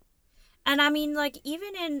 Yeah. And I mean, like,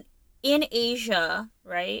 even in Asia,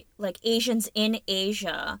 right? Like, Asians in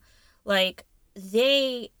Asia, like,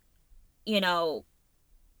 they, you know,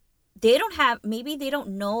 they don't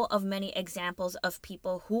know of many examples of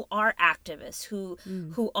people who are activists,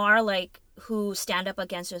 who are like, who stand up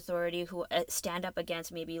against authority, who stand up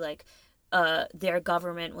against maybe like their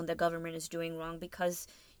government when the government is doing wrong, because,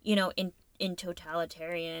 you know, in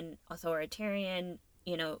totalitarian, authoritarian,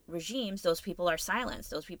 you know, regimes, those people are silenced,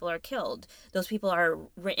 those people are killed, those people are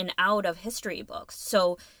written out of history books.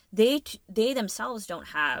 So they themselves don't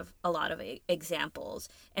have a lot of examples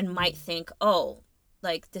and might think, oh,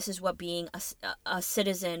 like, this is what being a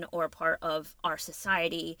citizen or a part of our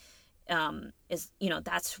society is, you know,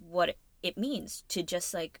 that's what it means to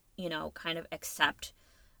just, like, you know, kind of accept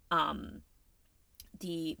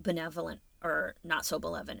the benevolent or not so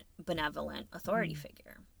benevolent authority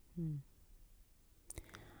figure.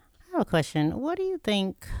 I have a question. What do you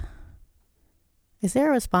think, is there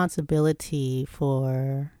a responsibility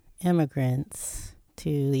for immigrants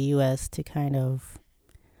to the U.S. to kind of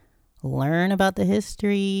learn about the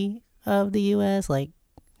history of the U.S., like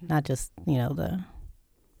not just, you know, the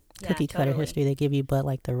cookie cutter history they give you, but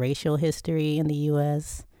like the racial history in the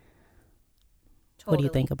U.S.? What do you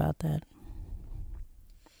think about that?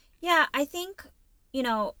 Yeah, I think, you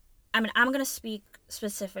know, I mean, I'm going to speak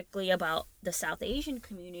specifically about the South Asian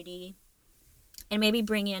community, and maybe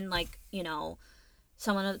bring in, like, you know,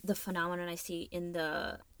 some of the phenomenon I see in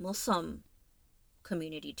the Muslim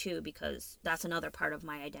community too, because that's another part of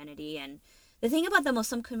my identity. And the thing about the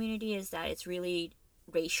Muslim community is that it's really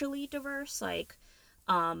racially diverse. Like,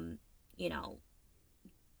 you know,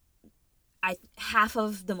 half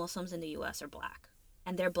of the Muslims in the U.S. are Black,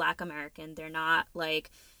 and they're Black American. They're not like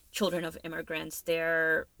children of immigrants.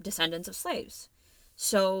 They're descendants of slaves.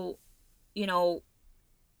 So, you know,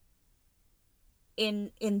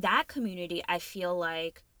 in that community, I feel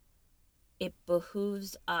like it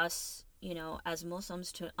behooves us, you know, as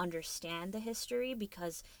Muslims, to understand the history,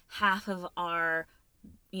 because half of our,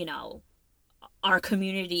 you know, our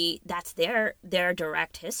community, that's their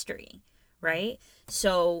direct history, right?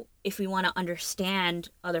 So if we want to understand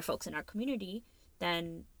other folks in our community,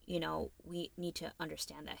 then, you know, we need to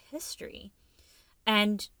understand that history.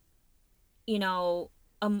 And, you know,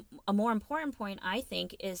 a more important point, I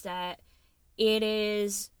think, is that it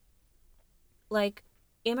is like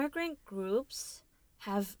immigrant groups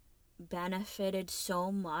have benefited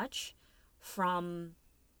so much from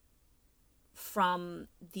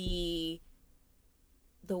the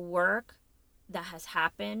work that has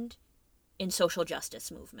happened in social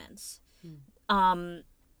justice movements. You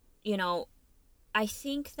know, I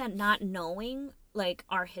think that not knowing, like,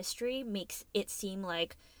 our history makes it seem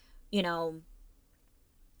like, you know,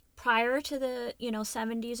 prior to the, you know,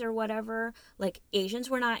 70s or whatever, like, Asians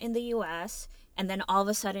were not in the US, and then all of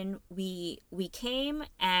a sudden we came,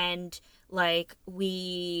 and like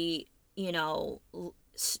we, you know,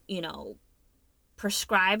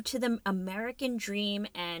 prescribed to the American dream,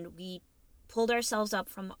 and we pulled ourselves up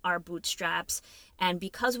from our bootstraps. And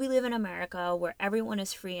because we live in America, where everyone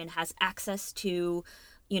is free and has access to,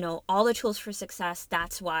 you know, all the tools for success,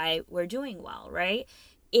 that's why we're doing well, right?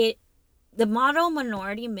 The model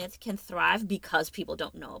minority myth can thrive because people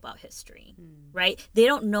don't know about history, right? They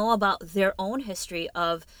don't know about their own history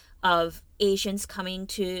of Asians coming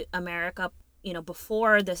to America, you know,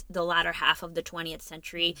 before the latter half of the 20th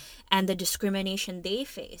century, and the discrimination they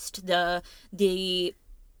faced, the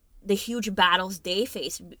huge battles they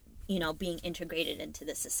faced, you know, being integrated into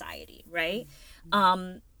the society, right?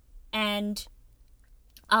 And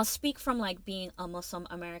I'll speak from, like, being a Muslim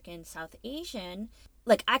American South Asian.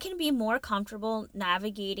 Like, I can be more comfortable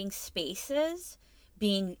navigating spaces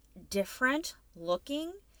being different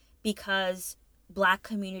looking, because Black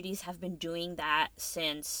communities have been doing that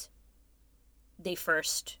since they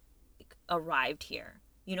first arrived here.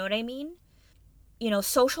 You know what I mean? You know,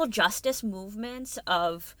 social justice movements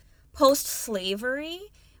of post-slavery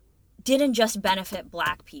didn't just benefit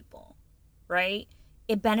Black people, right?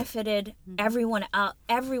 It benefited everyone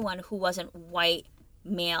who wasn't white,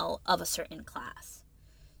 male of a certain class.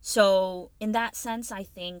 So in that sense, I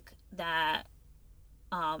think that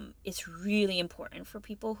it's really important for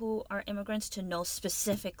people who are immigrants to know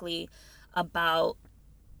specifically about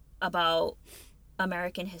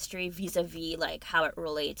American history vis-a-vis, like, how it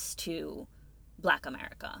relates to Black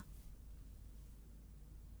America.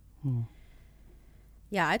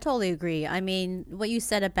 Yeah, I totally agree. I mean, what you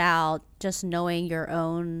said about just knowing your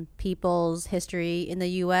own people's history in the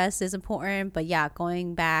U.S. is important. But yeah,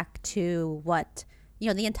 going back to what, you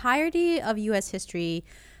know, the entirety of U.S. history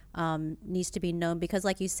needs to be known, because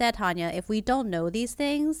like you said, Tanya, if we don't know these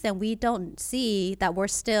things, then we don't see that we're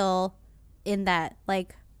still in that,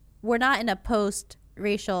 like, we're not in a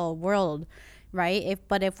post-racial world, right?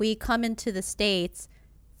 But if we come into the States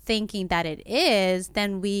thinking that it is,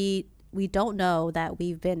 then we don't know that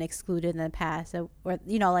we've been excluded in the past, or,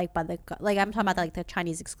 you know, like, by like, I'm talking about, like, the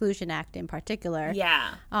Chinese Exclusion Act in particular,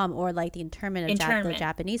 or like the internment of the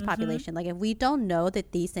Japanese population. Like, if we don't know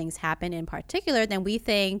that these things happen in particular, then we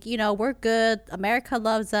think, you know, we're good, America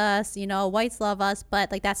loves us, you know, whites love us,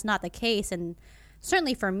 but, like, that's not the case. And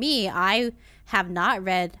certainly for me, I have not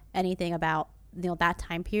read anything about, you know, that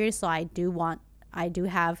time period, so I do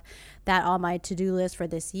have that on my to-do list for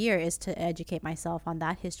this year, is to educate myself on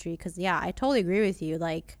that history. Because, yeah, I totally agree with you.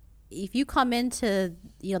 Like, if you come into,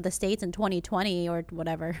 you know, the States in 2020 or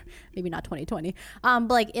whatever, maybe not 2020, but,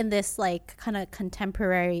 like, in this, like, kind of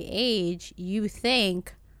contemporary age, you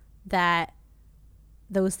think that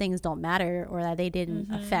those things don't matter, or that they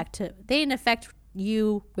didn't affect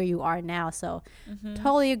you where you are now. So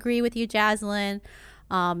totally agree with you, Jaslyn.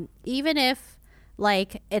 Even if,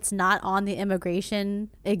 like, it's not on the immigration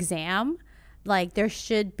exam, like, there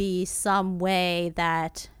should be some way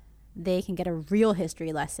that they can get a real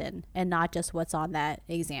history lesson and not just what's on that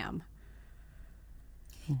exam.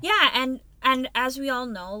 Yeah, and as we all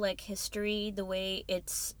know, like, history, the way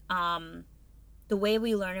the way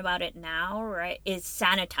we learn about it now, right, is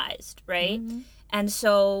sanitized, right? And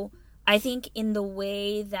so I think in the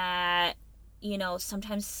way that, you know,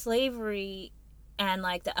 sometimes slavery and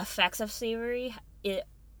like the effects of slavery, it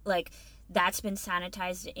like that's been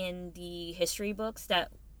sanitized in the history books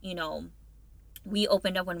that, you know, we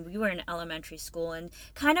opened up when we were in elementary school, and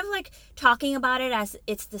kind of like talking about it as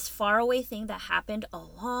it's this faraway thing that happened a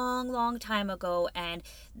long time ago, and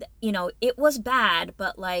you know, it was bad,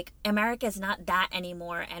 but like America is not that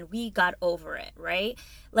anymore and we got over it, right?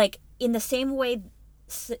 Like in the same way,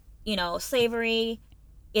 you know, slavery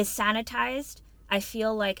is sanitized, I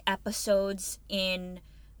feel like episodes in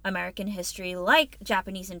American history like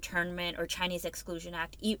Japanese internment or Chinese Exclusion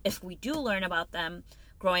Act, if we do learn about them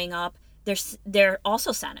growing up, they're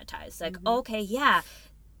also sanitized. Like, okay, yeah,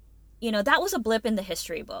 you know, that was a blip in the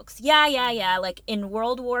history books. Yeah. Like in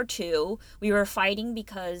World War II, we were fighting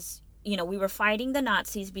because, you know, we were fighting the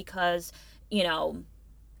Nazis because, you know,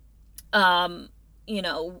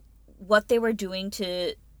 what they were doing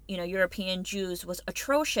to, you know, European Jews was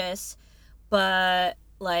atrocious, but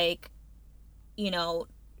like, you know,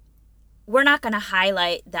 we're not going to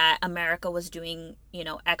highlight that America was doing, you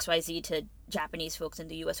know, XYZ to Japanese folks in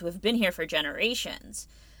the U.S. who have been here for generations,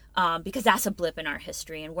 because that's a blip in our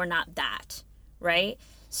history and we're not that, right?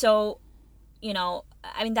 So, you know,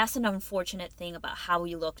 I mean, that's an unfortunate thing about how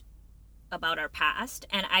we look about our past.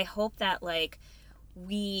 And I hope that, like,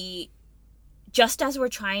 we, just as we're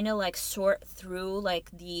trying to, like, sort through,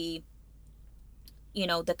 like, the, you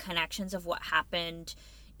know, the connections of what happened,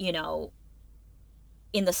 you know,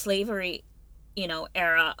 in the slavery, you know,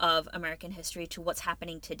 era of American history to what's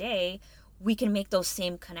happening today, we can make those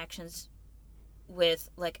same connections with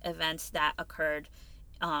like events that occurred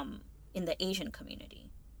in the Asian community.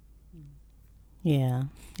 Yeah,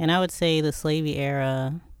 and I would say the slavery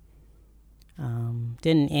era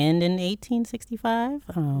didn't end in 1865.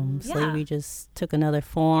 Slavery just took another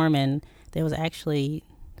form, and there was actually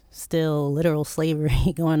still literal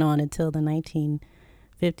slavery going on until the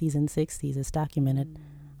 1950s and 60s. It's documented.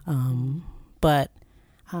 But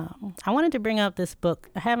I wanted to bring up this book.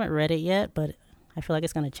 I haven't read it yet, but I feel like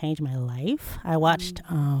it's going to change my life. I watched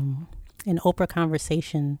an Oprah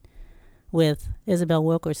conversation with Isabel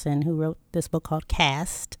Wilkerson, who wrote this book called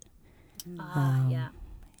Caste. Yeah.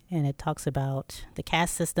 And it talks about the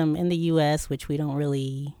caste system in the U.S., which we don't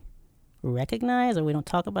really recognize or we don't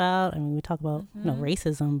talk about. I mean, we talk about you know,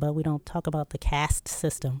 racism, but we don't talk about the caste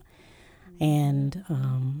system. And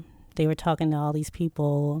they were talking to all these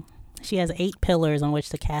people. She has 8 pillars on which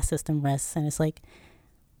the caste system rests, and it's like,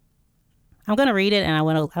 I'm going to read it, and I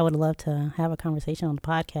would love to have a conversation on the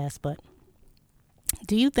podcast. But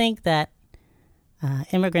do you think that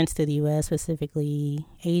immigrants to the U.S., specifically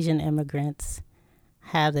Asian immigrants,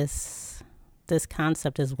 have this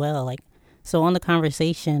concept as well? Like, so on the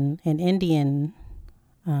conversation, an Indian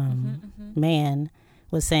man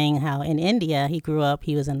was saying how in India he grew up,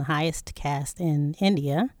 he was in the highest caste in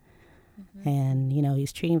India. And, you know, he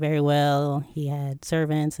was treating very well. He had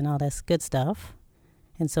servants and all that good stuff.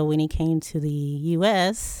 And so when he came to the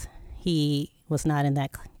U.S., he was not in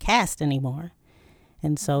that caste anymore.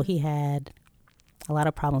 And so he had a lot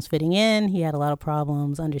of problems fitting in. He had a lot of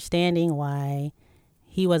problems understanding why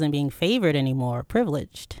he wasn't being favored anymore,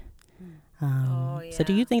 privileged. So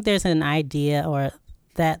do you think there's an idea or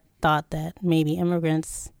that thought that maybe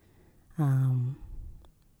immigrants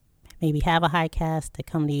maybe have a high caste that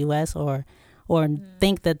come to the U.S. or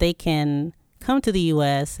think that they can come to the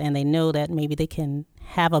U.S. and they know that maybe they can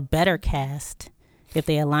have a better caste if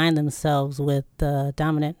they align themselves with the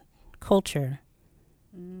dominant culture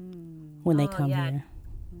when they come here?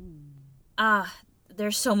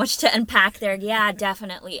 There's so much to unpack there. Yeah,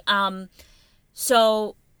 definitely.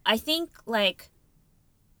 So I think, like,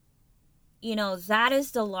 you know, that is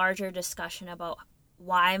the larger discussion about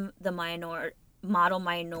why the model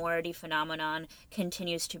minority phenomenon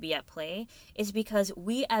continues to be at play, is because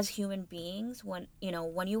we as human beings, when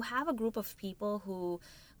you have a group of people who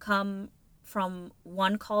come from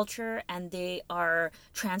one culture and they are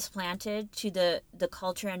transplanted to the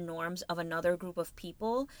culture and norms of another group of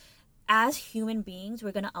people, as human beings,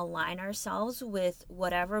 we're going to align ourselves with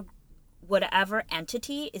whatever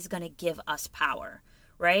entity is going to give us power,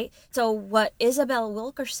 right? So what Isabel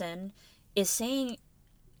Wilkerson is saying,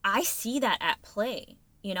 I see that at play,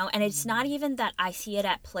 you know, and it's not even that I see it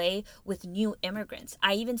at play with new immigrants.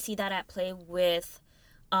 I even see that at play with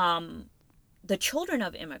the children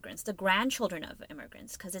of immigrants, the grandchildren of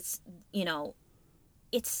immigrants, because it's, you know,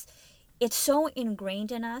 it's so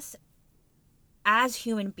ingrained in us as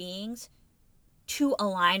human beings to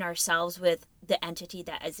align ourselves with the entity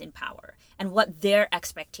that is in power and what their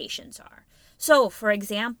expectations are. So, for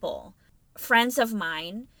example, friends of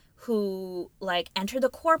mine who like enter the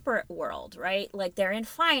corporate world, right? Like they're in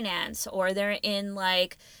finance or they're in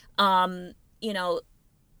like, you know,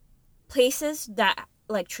 places that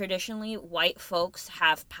like traditionally white folks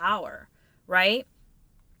have power, right?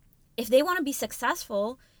 If they want to be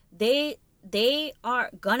successful, they're going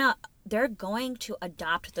to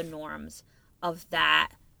adopt the norms of that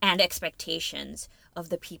and expectations of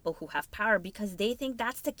the people who have power, because they think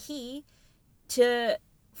that's the key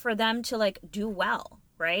for them to like do well,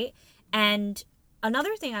 right? And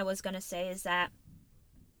another thing I was going to say is that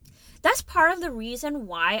that's part of the reason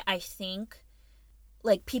why I think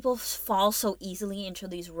like people fall so easily into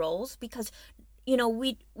these roles, because you know,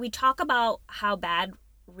 we talk about how bad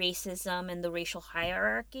racism and the racial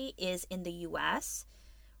hierarchy is in the US,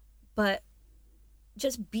 but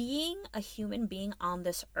just being a human being on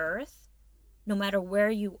this earth, no matter where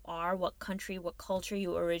you are, what country, what culture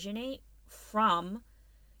you originate from,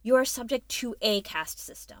 you are subject to a caste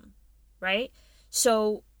system, right?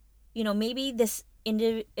 So, you know, maybe this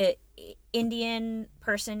Indian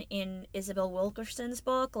person in Isabel Wilkerson's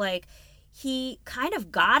book, like, he kind of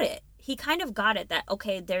got it. He kind of got it that,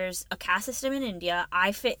 okay, there's a caste system in India,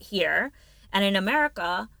 I fit here, and in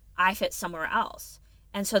America, I fit somewhere else.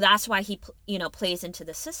 And so that's why he, you know, plays into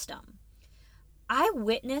the system. I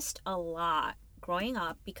witnessed a lot growing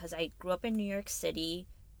up because I grew up in New York City.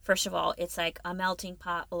 First of all, it's like a melting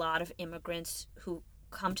pot. A lot of immigrants who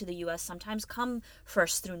come to the U.S. sometimes come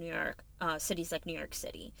first through New York, cities like New York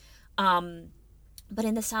City. But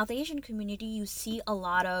in the South Asian community, you see a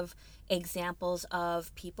lot of examples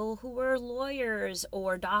of people who were lawyers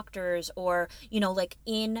or doctors or, you know, like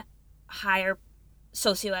in higher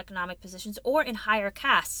socioeconomic positions or in higher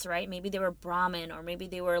castes, right? Maybe they were Brahmin or maybe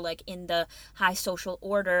they were like in the high social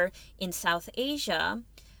order in South Asia.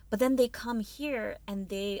 But then they come here and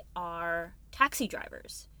they are taxi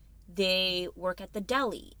drivers. They work at the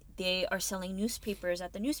deli. They are selling newspapers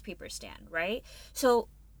at the newspaper stand, right? So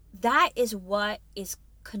that is what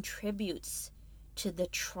contributes to the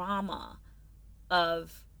trauma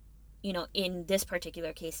of, you know, in this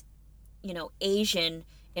particular case, you know, Asian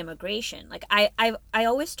immigration. Like I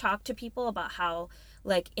always talk to people about how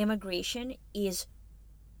like immigration is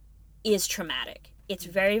traumatic. It's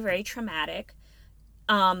very, very traumatic.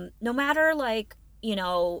 No matter like, you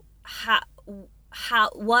know,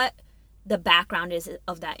 what the background is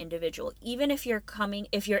of that individual. Even if you're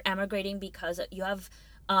emigrating because you have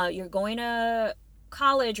you're going to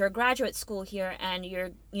college or graduate school here and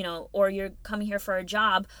you're, you know, or you're coming here for a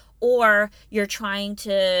job, or you're trying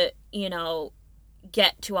to, you know,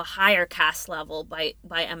 get to a higher caste level by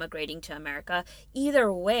emigrating to America.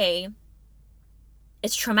 Either way,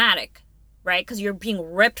 it's traumatic, right? Because you're being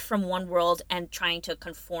ripped from one world and trying to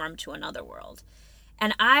conform to another world.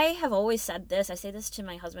 And I have always said this, I say this to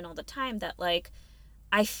my husband all the time, that like,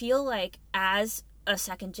 I feel like as a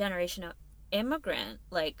second generation immigrant,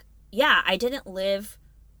 like, yeah, I didn't live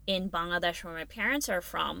in Bangladesh where my parents are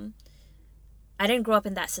from. I didn't grow up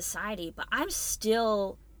in that society, but I'm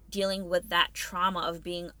still dealing with that trauma of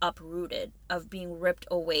being uprooted, of being ripped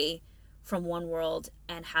away from one world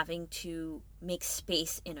and having to make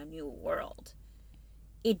space in a new world.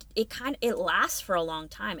 It lasts for a long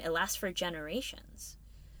time. It lasts for generations.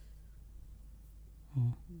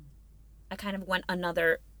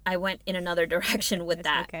 I went in another direction with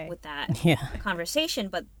that conversation,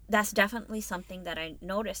 but that's definitely something that I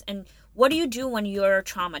noticed. And what do you do when you're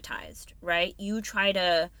traumatized, right? You just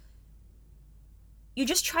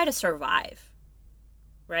try to survive,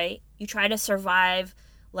 right? You try to survive,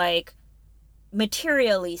 like,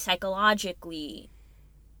 materially, psychologically,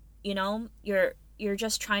 you know, you're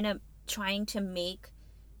just trying to make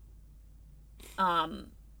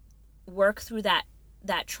work through that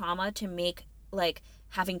trauma to make, like,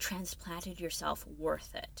 having transplanted yourself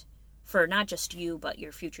worth it for not just you but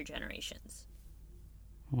your future generations.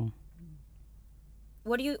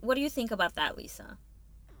 What do you think about that, Lisa?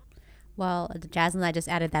 Well, Jasmine, I just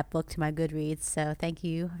added that book to my Goodreads, so thank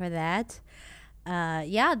you for that.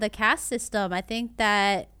 Yeah, the caste system, I think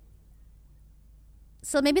that,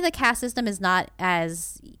 so maybe the caste system is not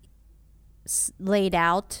as laid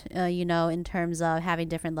out, you know, in terms of having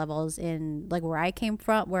different levels in, like, where I came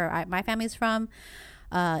from, my family's from,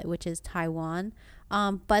 which is Taiwan.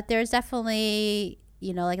 But there's definitely,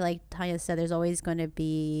 you know, like Tanya said, there's always going to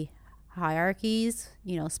be hierarchies,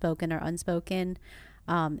 you know, spoken or unspoken.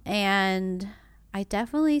 And I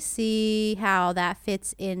definitely see how that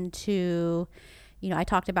fits into, you know, I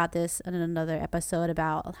talked about this in another episode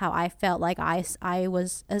about how I felt like I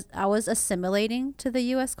was assimilating to the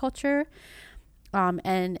U.S. culture.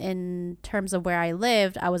 And in terms of where I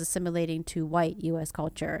lived, I was assimilating to white U.S.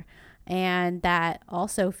 culture. And that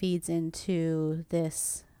also feeds into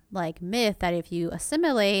this like myth that if you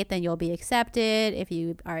assimilate, then you'll be accepted. If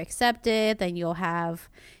you are accepted, then you'll have,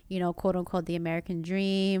 you know, quote unquote, the American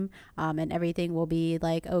dream, and everything will be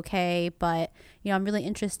like okay. But, you know, I'm really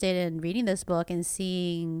interested in reading this book and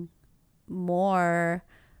seeing more,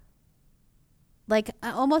 like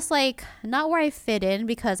almost like not where I fit in,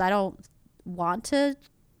 because I don't want to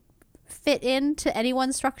fit into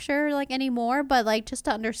anyone's structure like anymore, but like just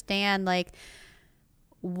to understand like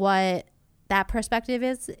what that perspective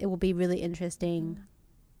is. It will be really interesting.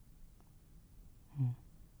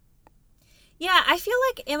 Yeah, I feel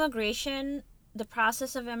like immigration, the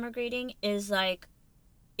process of immigrating is like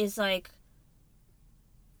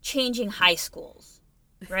changing high schools,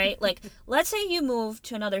 right? Like, let's say you move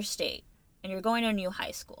to another state and you're going to a new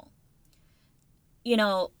high school. You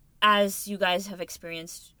know, as you guys have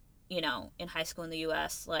experienced, you know, in high school in the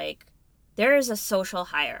U.S., like, there is a social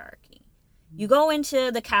hierarchy. You go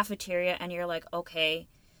into the cafeteria and you're like, okay,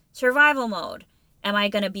 survival mode. Am I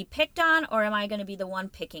going to be picked on, or am I going to be the one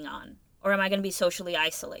picking on? Or am I going to be socially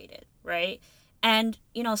isolated, right? And,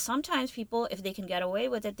 you know, sometimes people, if they can get away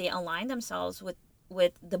with it, they align themselves with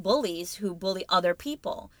the bullies who bully other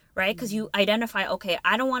people, right? Because you identify, okay,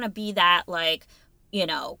 I don't want to be that, like, you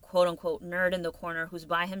know, quote unquote nerd in the corner who's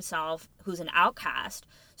by himself, who's an outcast.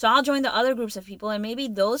 So I'll join the other groups of people, and maybe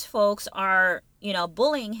those folks are, you know,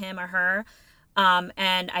 bullying him or her,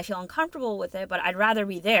 and I feel uncomfortable with it, but I'd rather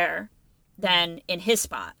be there than in his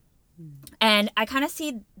spot. And I kind of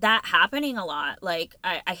see that happening a lot. Like,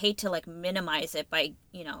 I hate to, like, minimize it by,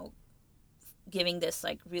 you know, giving this,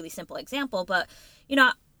 like, really simple example, but, you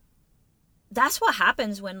know, that's what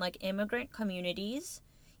happens when, like, immigrant communities,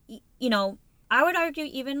 you know, I would argue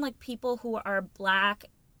even, like, people who are Black,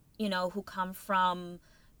 you know, who come from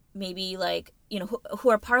maybe, like, you know, who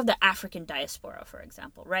are part of the African diaspora, for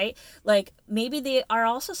example, right? Like, maybe they are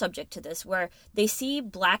also subject to this, where they see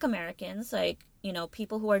Black Americans, like, you know,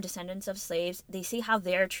 people who are descendants of slaves, they see how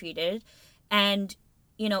they're treated, and,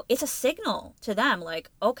 you know, it's a signal to them, like,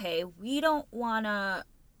 okay, we don't want to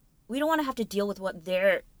have to deal with what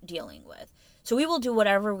they're dealing with. So we will do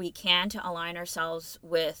whatever we can to align ourselves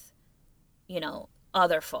with, you know,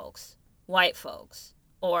 other folks, white folks,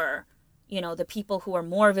 or, you know, the people who are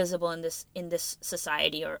more visible in this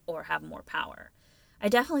society, or have more power. I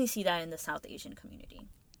definitely see that in the South Asian community.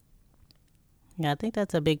 Yeah, I think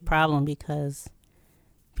that's a big problem, because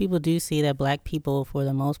people do see that Black people, for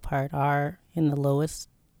the most part, are in the lowest,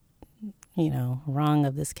 you know, rung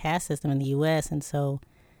of this caste system in the U.S., and so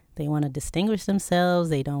they want to distinguish themselves.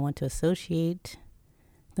 They don't want to associate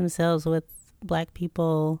themselves with Black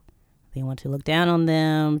people. They want to look down on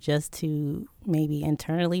them just to maybe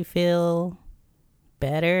internally feel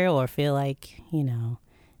better, or feel like, you know,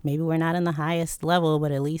 maybe we're not in the highest level,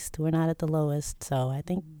 but at least we're not at the lowest. So I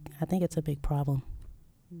think it's a big problem.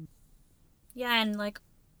 Yeah, and, like,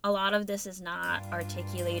 a lot of this is not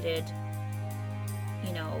articulated,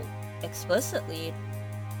 you know, explicitly.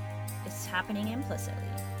 It's happening implicitly.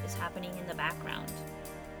 It's happening in the background.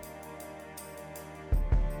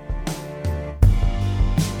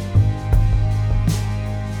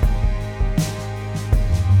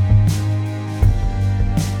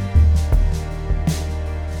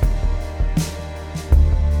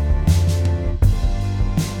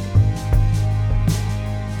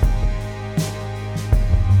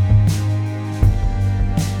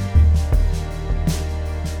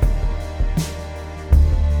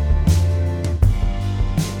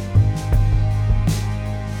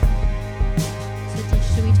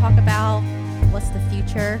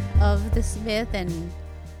 Of this myth, and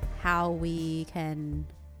how we can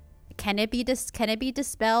it be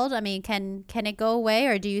dispelled? I mean, can it go away,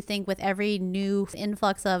 or do you think with every new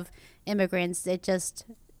influx of immigrants, it just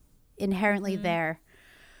inherently there?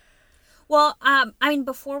 Well, I mean,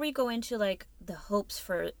 before we go into, like, the hopes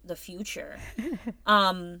for the future,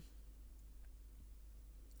 I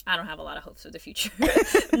don't have a lot of hopes for the future.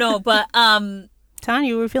 No, but Tanya,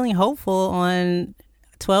 you were feeling hopeful on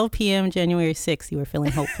 12 p.m. January 6th. You were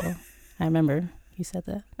feeling hopeful. I remember you said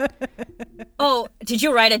that. Oh, did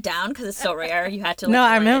you write it down? Because it's so rare. You had to. No,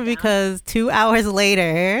 I remember because 2 hours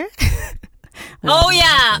later. Oh,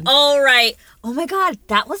 yeah. Oh, right. Oh, my God.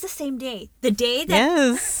 That was the same day. The day that.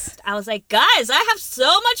 Yes. I was like, guys, I have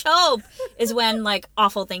so much hope, is when, like,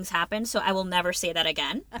 awful things happen. So I will never say that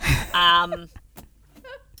again.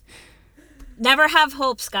 Never have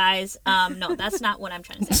hopes, guys. No, that's not what I'm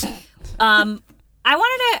trying to say. I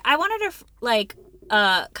wanted to like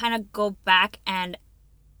kind of go back and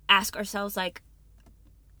ask ourselves, like,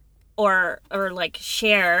 or like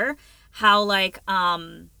share how like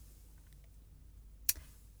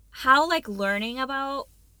learning about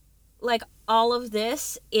like all of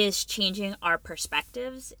this is changing our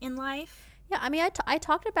perspectives in life? Yeah, I mean, I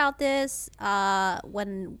talked about this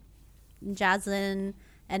when Jaslyn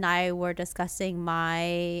and I were discussing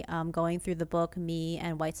my going through the book Me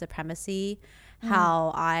and White Supremacy,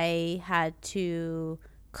 how I had to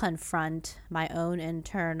confront my own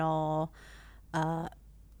internal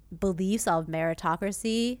beliefs of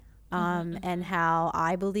meritocracy, and how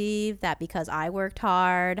I believe that because I worked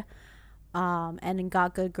hard and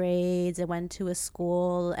got good grades and went to a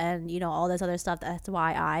school and, you know, all this other stuff, that's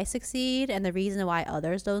why I succeed. And the reason why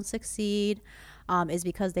others don't succeed is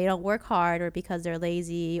because they don't work hard, or because they're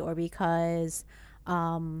lazy, or because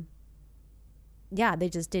they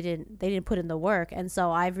just didn't put in the work. And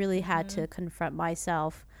so I've really had to confront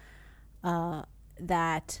myself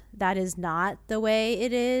that is not the way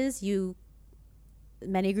it is.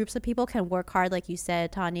 Many groups of people can work hard, like you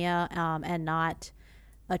said, Tanya, and not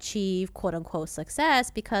achieve quote unquote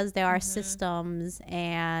success because there are systems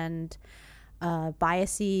and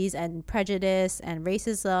biases and prejudice and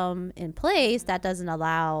racism in place that doesn't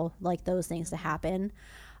allow like those things to happen.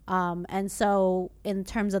 And so in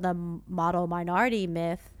terms of the model minority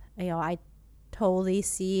myth, you know, I totally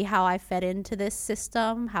see how I fed into this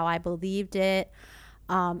system, how I believed it,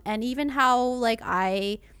 and even how like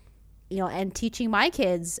I, you know, and teaching my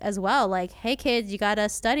kids as well, like, hey kids, you gotta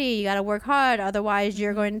study, you gotta work hard, otherwise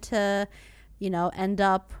you're going to, you know, end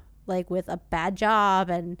up like with a bad job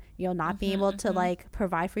and, you know, not being able to like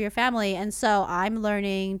provide for your family. And so I'm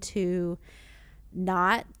learning to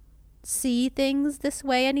not see things this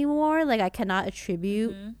way anymore. Like I cannot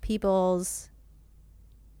attribute people's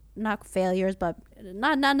not failures, but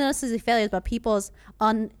not necessarily failures, but people's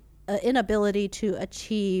inability to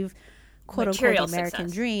achieve quote unquote the American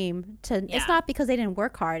dream to it's not because they didn't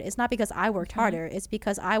work hard, it's not because I worked harder, it's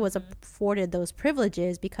because I was afforded those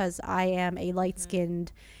privileges because I am a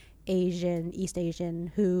light-skinned East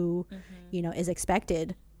Asian who you know is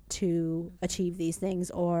expected to achieve these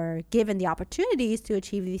things or given the opportunities to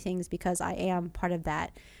achieve these things because I am part of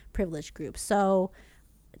that privileged group. So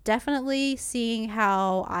definitely seeing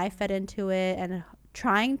how I fed into it and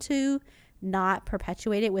trying to not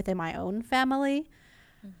perpetuate it within my own family.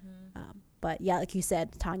 But yeah, like you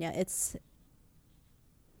said, Tanya, it's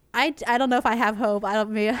I don't know if I have hope. I don't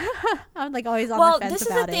mean I'm like always on the fence about it. Well, this is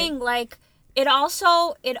the thing, like it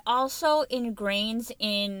also ingrains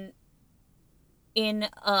in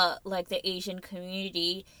like the Asian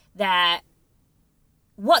community that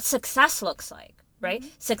what success looks like, right?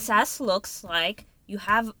 Success looks like you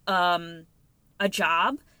have a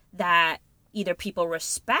job that either people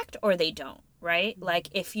respect or they don't, right? Like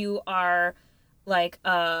if you are like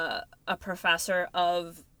a professor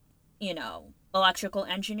of, you know, electrical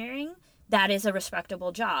engineering, that is a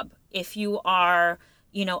respectable job. If you are,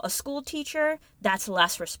 you know, a school teacher, that's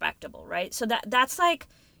less respectable, right? So that's like,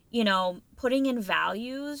 you know, putting in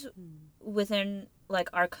values within like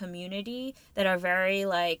our community that are very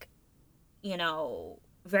like, you know,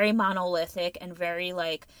 very monolithic and very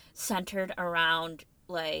like centered around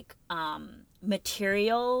like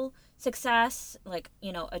material success, like,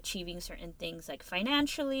 you know, achieving certain things like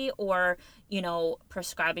financially or, you know,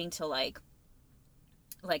 prescribing to like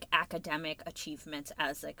academic achievements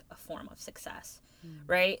as like a form of success,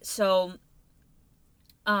 right? So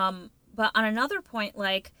but on another point,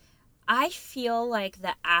 like I feel like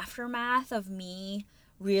the aftermath of me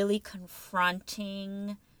really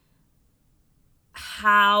confronting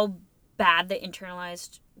how bad the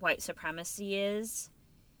internalized white supremacy is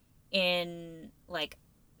in like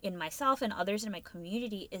in myself and others in my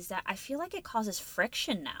community is that I feel like it causes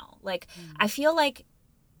friction now. Like I feel like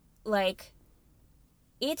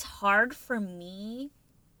it's hard for me,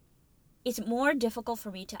 it's more difficult for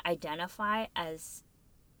me to identify as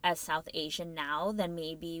South Asian now than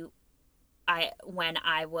maybe when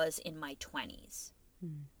I was in my 20s.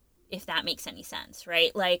 If that makes any sense,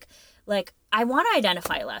 right? Like I want to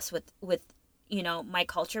identify less with you know, my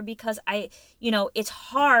culture because you know, it's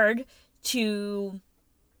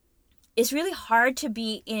really hard to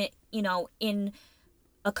be in, you know, in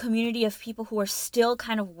a community of people who are still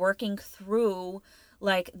kind of working through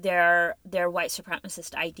like their white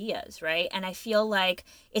supremacist ideas, right? And I feel like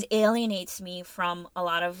it alienates me from a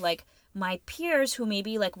lot of like my peers who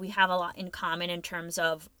maybe like we have a lot in common in terms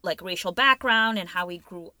of like racial background and how we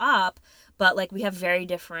grew up, but like we have very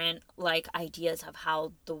different like ideas of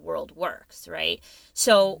how the world works, right?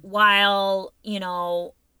 So while, you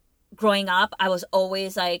know, growing up I was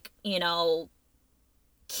always like, you know,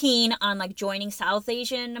 keen on like joining South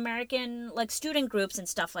Asian American like student groups and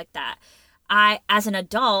stuff like that. I, as an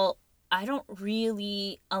adult, I don't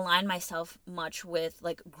really align myself much with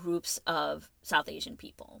like groups of South Asian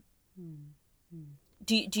people.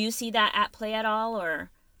 Do you see that at play at all,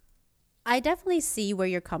 or? I definitely see where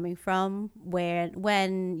you're coming from.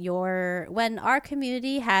 When our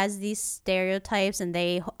community has these stereotypes and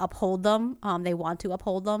they uphold them, they want to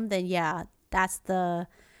uphold them, then yeah,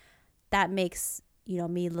 that makes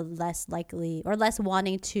me less likely or less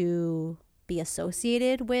wanting to be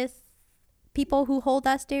associated with people who hold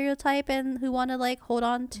that stereotype and who want to like hold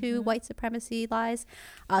on to white supremacy lies.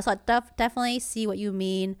 So I definitely see what you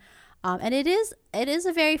mean, and it is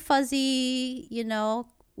a very fuzzy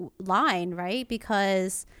line, right?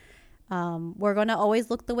 Because we're going to always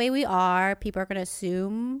look the way we are. People are going to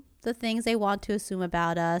assume the things they want to assume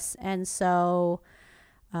about us, and so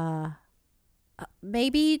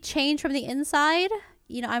maybe change from the inside.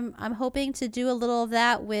 I'm hoping to do a little of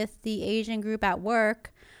that with the Asian group at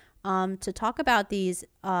work, to talk about these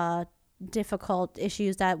difficult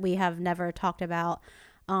issues that we have never talked about,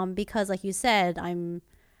 because like you said,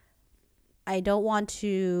 I don't want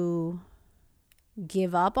to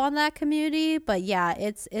give up on that community, but yeah,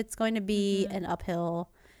 it's going to be an uphill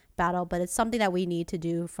battle, but it's something that we need to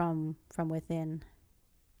do from within.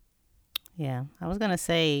 Yeah, I was gonna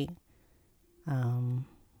say,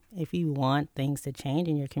 if you want things to change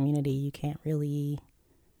in your community, you can't really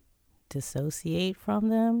dissociate from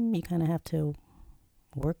them. You kind of have to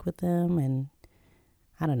work with them and,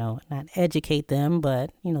 I don't know, not educate them,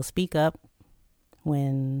 but speak up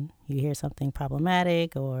when you hear something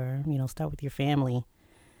problematic, or start with your family.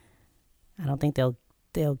 I don't think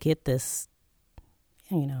they'll get this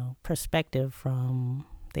perspective from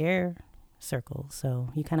their circle, so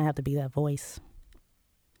you kind of have to be that voice.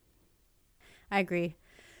 I agree,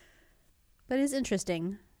 but it's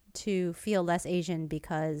interesting to feel less Asian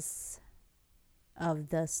because of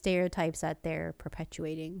the stereotypes that they're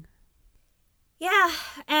perpetuating. Yeah,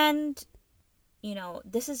 and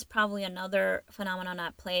this is probably another phenomenon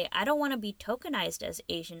at play. I don't want to be tokenized as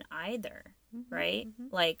Asian either, right?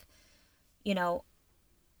 Like,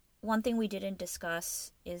 one thing we didn't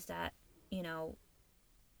discuss is that,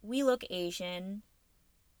 we look Asian,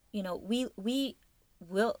 we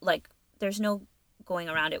will, like, there's no going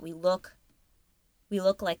around it. We look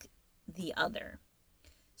like the other.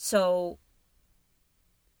 So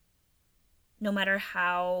no matter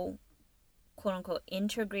how quote unquote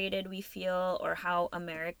integrated we feel, or how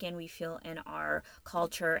American we feel in our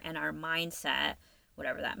culture and our mindset,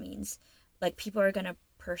 whatever that means, like, people are going to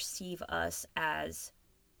perceive us as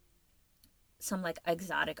some like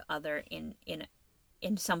exotic other in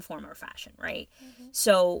some form or fashion, right?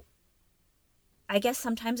 So I guess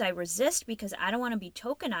sometimes I resist because I don't want to be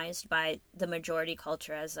tokenized by the majority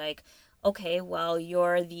culture as like, okay, well,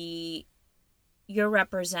 you're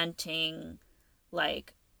representing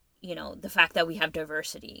like, the fact that we have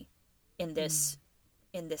diversity in this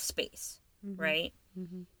space, right?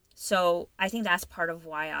 So I think that's part of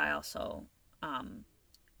why I also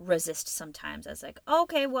resist sometimes as like,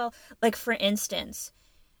 okay, well, like, for instance,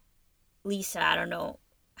 Lisa, I don't know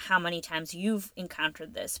how many times you've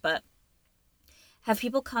encountered this, but have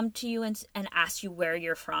people come to you and ask you where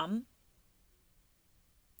you're from?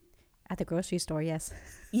 At the grocery store, yes.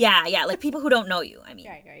 Yeah, like people who don't know you, I mean,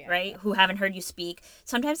 right? Yeah. Who haven't heard you speak.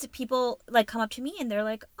 Sometimes people like come up to me and they're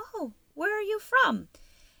like, oh, where are you from?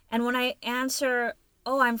 And when I answer,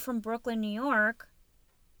 oh, I'm from Brooklyn, New York,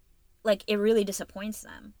 like, it really disappoints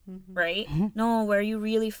them, right? No, where are you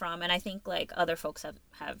really from? And I think like other folks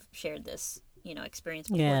have shared this, experience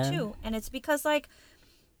before too. And it's because like,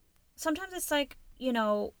 sometimes it's like,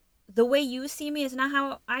 the way you see me is not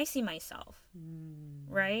how I see myself,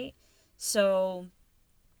 right? So,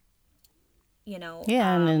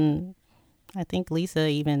 Yeah, and then I think Lisa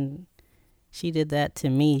she did that to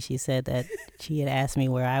me. She said that she had asked me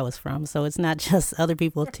where I was from. So it's not just other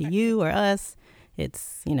people to you or us.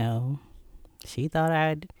 It's, she thought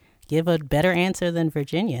I'd give a better answer than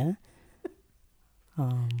Virginia.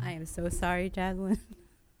 I am so sorry, Jasmine.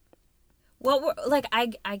 Well, like,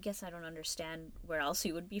 I guess I don't understand where else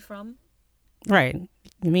you would be from. Right.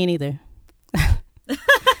 Me neither.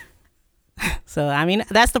 So, I mean,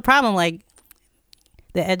 that's the problem. Like,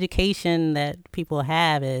 the education that people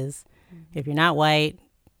have is, if you're not white,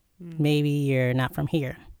 maybe you're not from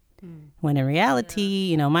here. When in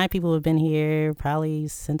reality, my people have been here probably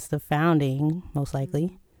since the founding, most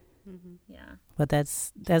likely. Yeah. But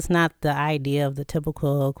that's not the idea of the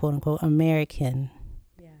typical quote unquote American.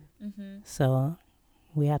 Yeah. So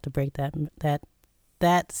we have to break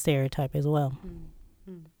that stereotype as well.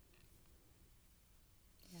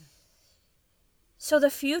 So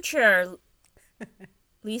the future,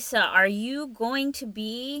 Lisa, are you going to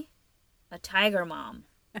be a tiger mom?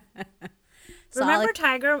 So Remember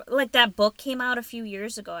Tiger? Like that book came out a few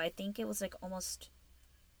years ago. I think it was like almost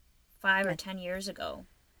 5 or 10 years ago.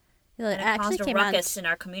 it And it actually caused a came out. ruckus in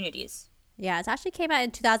our communities. Yeah, it actually came out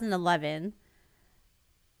in 2011.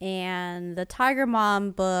 And the Tiger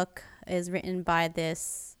Mom book is written by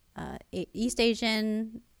this East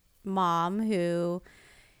Asian mom who,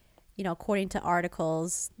 according to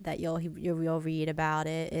articles that you'll read about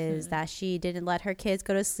it, is that she didn't let her kids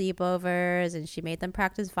go to sleepovers and she made them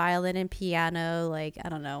practice violin and piano, like, I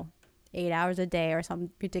don't know, 8 hours a day or some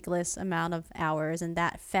ridiculous amount of hours. And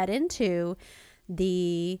that fed into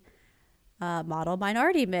the model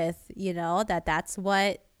minority myth, that's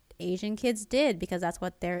what Asian kids did because that's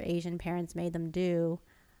what their Asian parents made them do.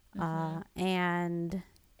 And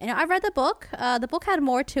I read the book. The book had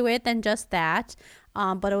more to it than just that,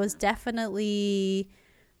 but it was definitely.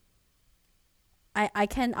 I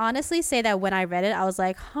can honestly say that when I read it, I was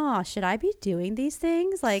like, should I be doing these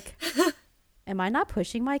things? Like, am I not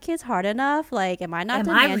pushing my kids hard enough? Like, am I not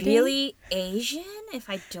demanding? Am I really Asian if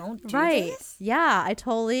I don't do this? Yeah, I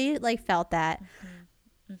totally felt that.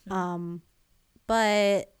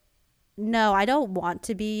 But no, I don't want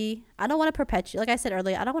to perpetuate, like I said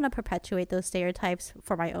earlier, I don't want to perpetuate those stereotypes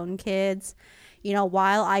for my own kids.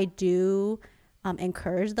 While I do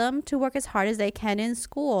encourage them to work as hard as they can in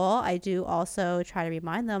school, I do also try to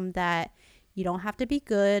remind them that you don't have to be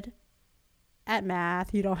good at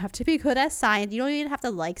math. You don't have to be good at science. You don't even have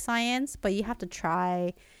to like science, but you have to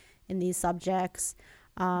try in these subjects.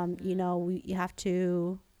 You have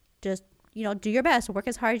to just, do your best, work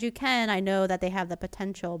as hard as you can. I know that they have the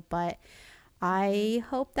potential, but I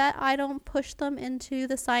hope that I don't push them into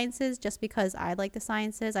the sciences just because I like the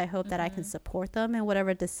sciences. I hope that I can support them in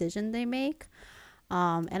whatever decision they make.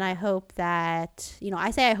 And I hope that,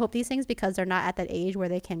 I hope these things because they're not at that age where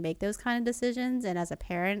they can make those kind of decisions. And as a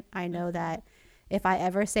parent, I know that if I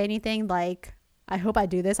ever say anything like, I hope I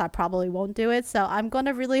do this, I probably won't do it. So I'm going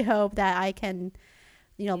to really hope that I can,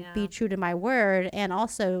 be true to my word and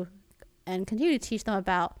also and continue to teach them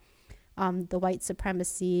about the white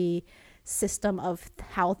supremacy system of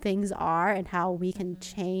how things are and how we can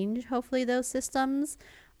change, hopefully, those systems.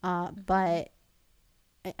 But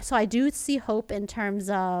so I do see hope in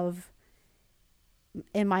terms of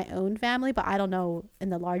in my own family, but I don't know,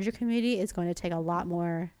 in the larger community, it's going to take a lot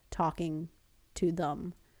more talking to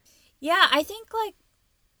them. Yeah, I think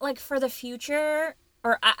like for the future,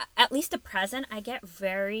 or at least the present, I get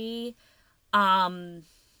very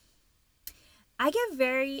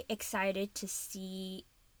excited to see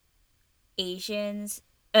Asians,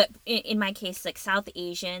 in my case, like South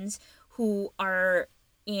Asians, who are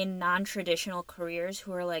in non-traditional careers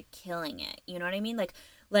who are like killing it. You know what I mean?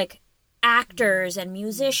 Like actors and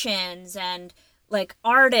musicians and like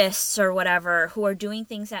artists or whatever who are doing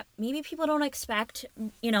things that maybe people don't expect,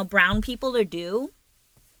 brown people to do.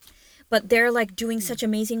 But they're like doing such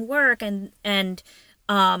amazing work and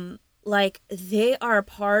like they are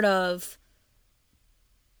part of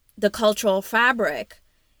the cultural fabric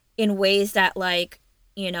in ways that like,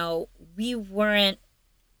 we weren't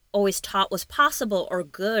always taught was possible or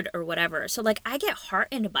good or whatever. So like I get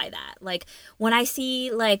heartened by that. Like when I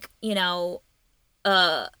see like, like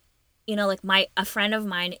a friend of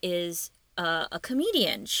mine is a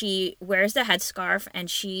comedian. She wears the headscarf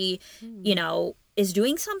and she, is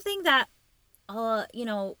doing something that,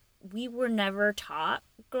 we were never taught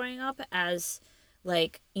growing up as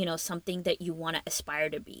like, something that you want to aspire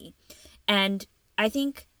to be. And I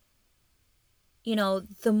think,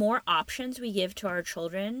 the more options we give to our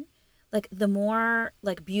children, like the more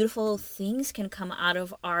like beautiful things can come out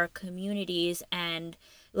of our communities and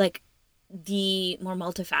like the more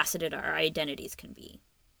multifaceted our identities can be,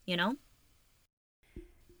 How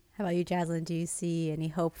about you, Jaslyn? Do you see any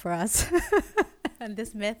hope for us and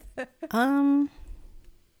this myth?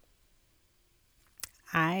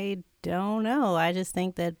 I don't know. I just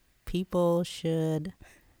think that people should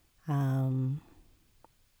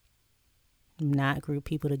not group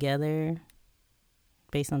people together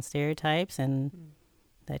based on stereotypes, and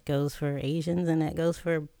that goes for Asians and that goes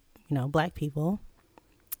for, Black people.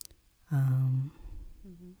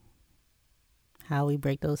 How we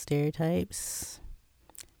break those stereotypes,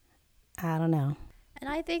 I don't know. And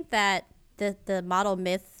I think that the model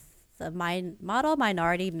myth, model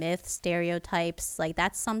minority myth stereotypes, like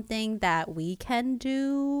that's something that we can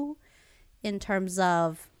do in terms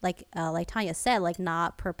of like Tanya said, like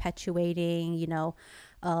not perpetuating,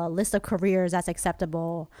 a list of careers that's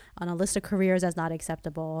acceptable on a list of careers that's not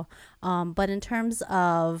acceptable. But in terms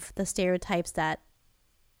of the stereotypes that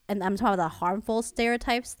and I'm talking about the harmful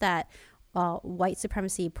stereotypes that white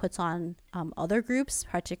supremacy puts on other groups,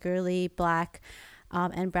 particularly Black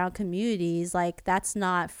and brown communities. Like, that's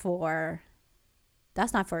not for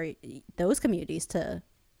those communities to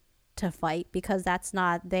fight, because that's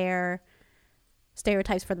not their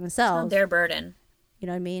stereotypes for themselves. It's not their burden. You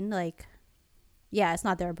know what I mean? Like, yeah, it's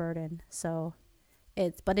not their burden. So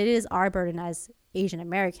but it is our burden as Asian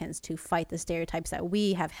Americans to fight the stereotypes that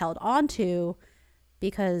we have held on to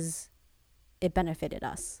because it benefited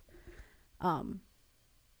us.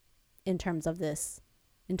 In terms of the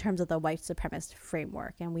white supremacist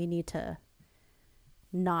framework, and we need to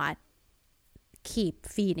not keep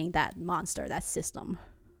feeding that monster, that system.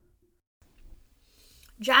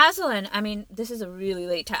 Jaslyn, I mean, this is really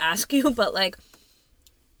late to ask you, but like,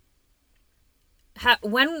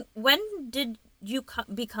 when did you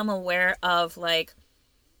become aware of like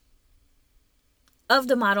of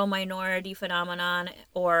the model minority phenomenon,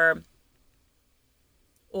 or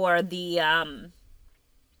the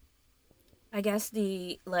I guess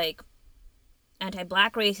the like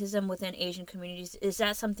anti-Black racism within Asian communities? Is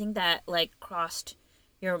that something that like crossed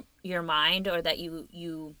your mind, or that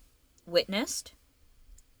you witnessed?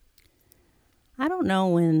 I don't know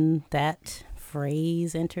when that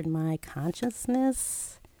phrase entered my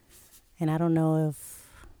consciousness, and I don't know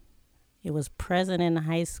if it was present in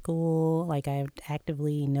high school. Like, I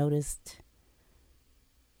actively noticed,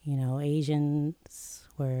 Asians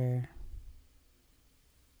were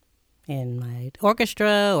in my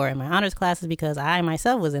orchestra or in my honors classes, because I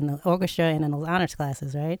myself was in the orchestra and in those honors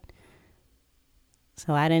classes, right?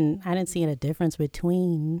 So I didn't see a difference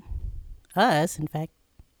between us. In fact,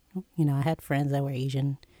 I had friends that were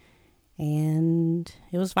Asian, and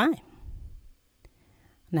it was fine.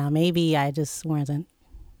 Now, maybe I just wasn't,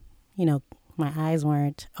 my eyes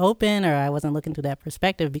weren't open, or I wasn't looking through that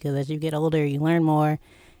perspective, because as you get older, you learn more,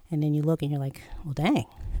 and then you look and you're like, well, dang.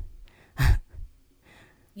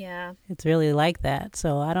 Yeah. It's really like that.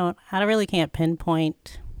 So I really can't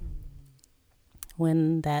pinpoint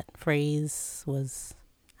when that phrase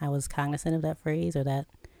I was cognizant of that phrase or that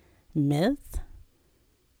myth.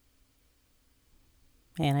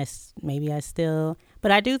 And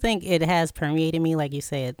but I do think it has permeated me, like you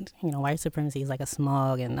said. White supremacy is like a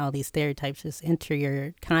smog, and all these stereotypes just enter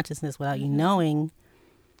your consciousness without you knowing.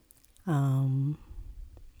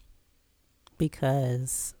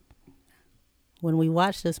 Because when we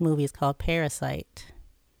watched this movie, it's called Parasite,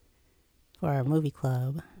 for our movie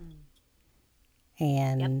club,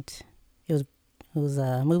 and it was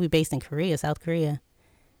a movie based in South Korea,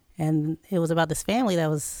 and it was about this family that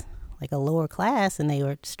was like a lower class, and they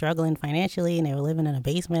were struggling financially, and they were living in a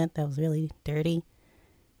basement that was really dirty.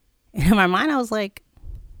 And in my mind, I was like,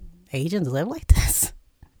 Asians live like this?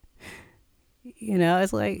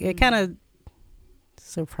 It's like, it kind of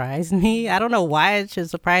surprised me. I don't know why it should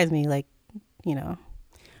surprise me,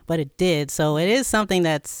 but it did. So it is something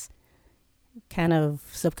that's kind of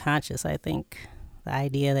subconscious, I think. The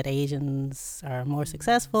idea that Asians are more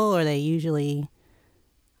successful, or they usually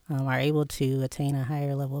are able to attain a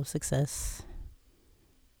higher level of success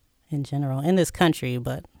in general in this country,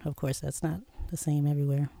 but of course that's not the same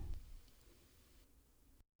everywhere.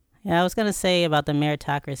 Yeah, I was going to say about the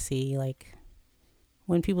meritocracy, like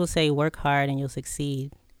when people say work hard and you'll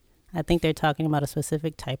succeed, I think they're talking about a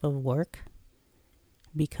specific type of work,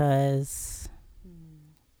 because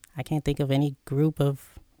I can't think of any group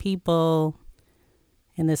of people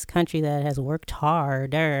in this country that has worked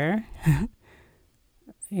harder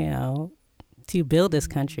to build this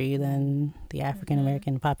country than the African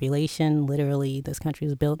American population. Literally, this country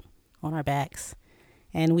is built on our backs,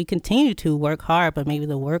 and we continue to work hard, but maybe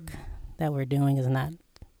the work that we're doing is not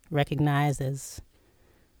recognized as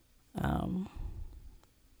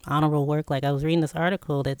honorable work. Like, I was reading this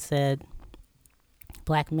article that said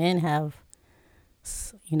Black men have,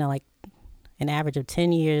 like an average of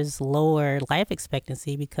 10 years lower life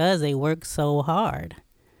expectancy because they work so hard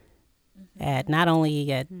at not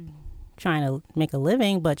only at trying to make a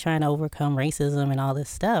living, but trying to overcome racism and all this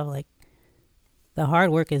stuff. Like, the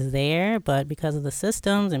hard work is there, but because of the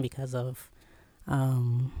systems and because of,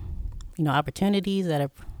 opportunities that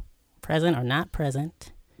are present or not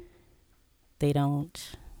present, they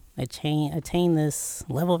don't attain this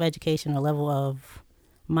level of education or level of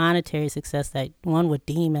monetary success that one would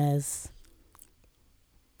deem as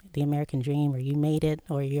the American dream, or you made it,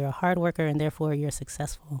 or you're a hard worker and therefore you're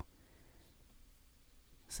successful.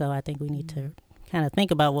 So I think we need to kind of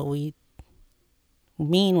think about what we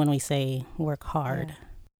mean when we say work hard. Yeah.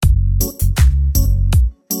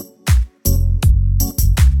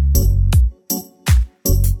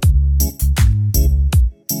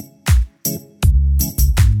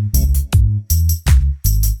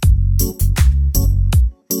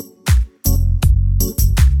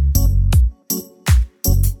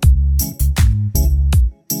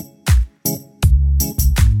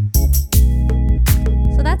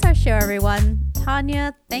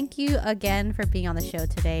 thank you again for being on the show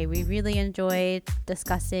today. We really enjoyed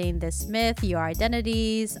discussing this myth, your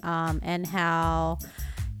identities, and how,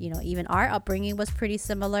 even our upbringing was pretty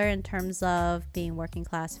similar in terms of being working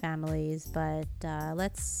class families. But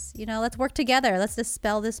let's work together. Let's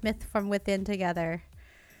dispel this myth from within together.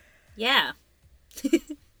 Yeah.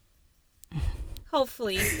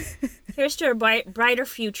 Hopefully. Here's to a brighter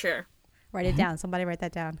future. Write it down. Somebody write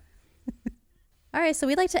that down. All right, so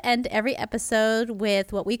we like to end every episode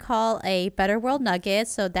with what we call a Better World Nugget.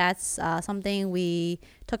 So that's something we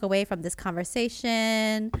took away from this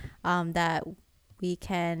conversation that we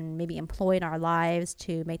can maybe employ in our lives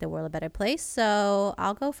to make the world a better place. So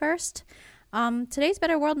I'll go first. Today's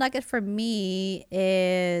Better World Nugget for me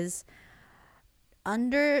is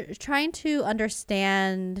trying to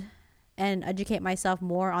understand and educate myself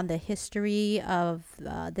more on the history of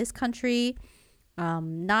this country.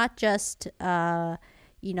 Not just, the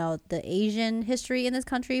Asian history in this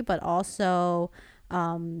country, but also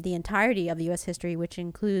the entirety of the U.S. history, which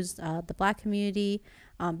includes the Black community.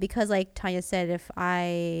 Because like Tanya said, if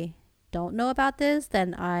I don't know about this,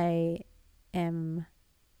 then I am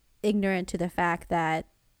ignorant to the fact that,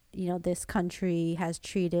 this country has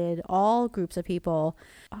treated all groups of people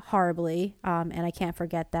horribly. And I can't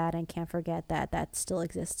forget that that still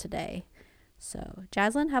exists today. So,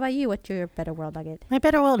 Jaslyn, how about you? What's your Better World Nugget? My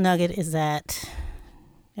Better World Nugget is that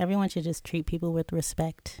everyone should just treat people with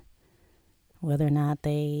respect, whether or not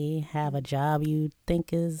they have a job you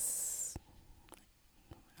think is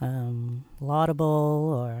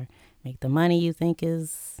laudable, or make the money you think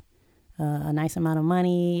is a nice amount of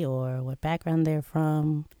money, or what background they're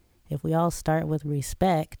from. If we all start with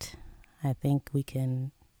respect, I think we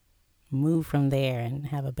can move from there and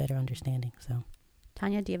have a better understanding. So.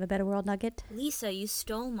 Tanya, do you have a Better World Nugget? Lisa, you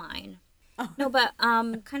stole mine. Oh. No, but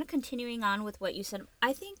kind of continuing on with what you said,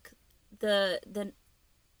 I think the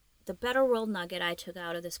Better World Nugget I took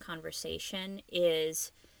out of this conversation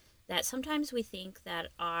is that sometimes we think that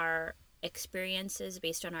our experiences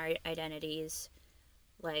based on our identities,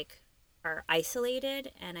 are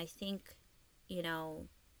isolated. And I think,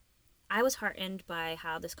 I was heartened by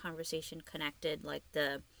how this conversation connected,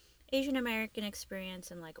 the Asian American experience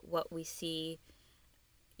and, what we see,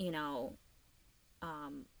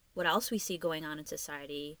 what else we see going on in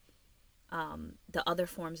society, the other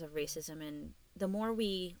forms of racism. And the more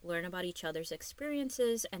we learn about each other's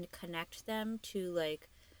experiences and connect them to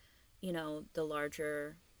the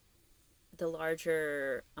larger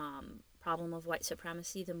problem of white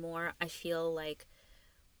supremacy, the more I feel like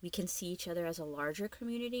we can see each other as a larger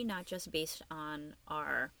community, not just based on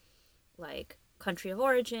our country of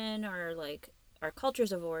origin or our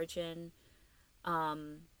cultures of origin,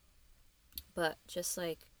 but just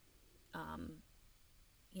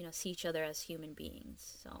see each other as human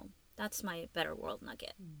beings. So that's my Better World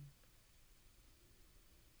Nugget.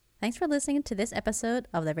 Thanks for listening to this episode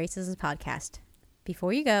of the Racisms Podcast.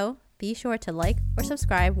 Before you go, be sure to like or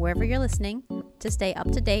subscribe wherever you're listening to stay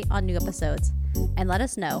up to date on new episodes. And let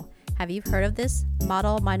us know, have you heard of this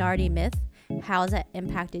model minority myth? How has that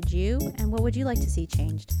impacted you? And what would you like to see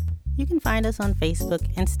changed? You can find us on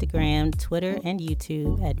Facebook, Instagram, Twitter, and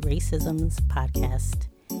YouTube at Racisms Podcast,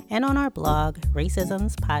 and on our blog,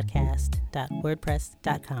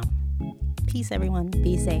 racismspodcast.wordpress.com. Peace, everyone.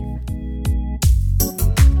 Be safe.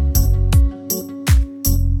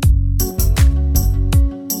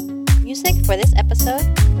 Music for this episode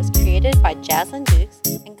was created by Jaslyn Dukes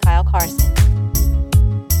and Kyle Carson.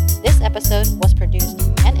 This episode was produced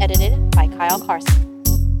and edited by Kyle Carson.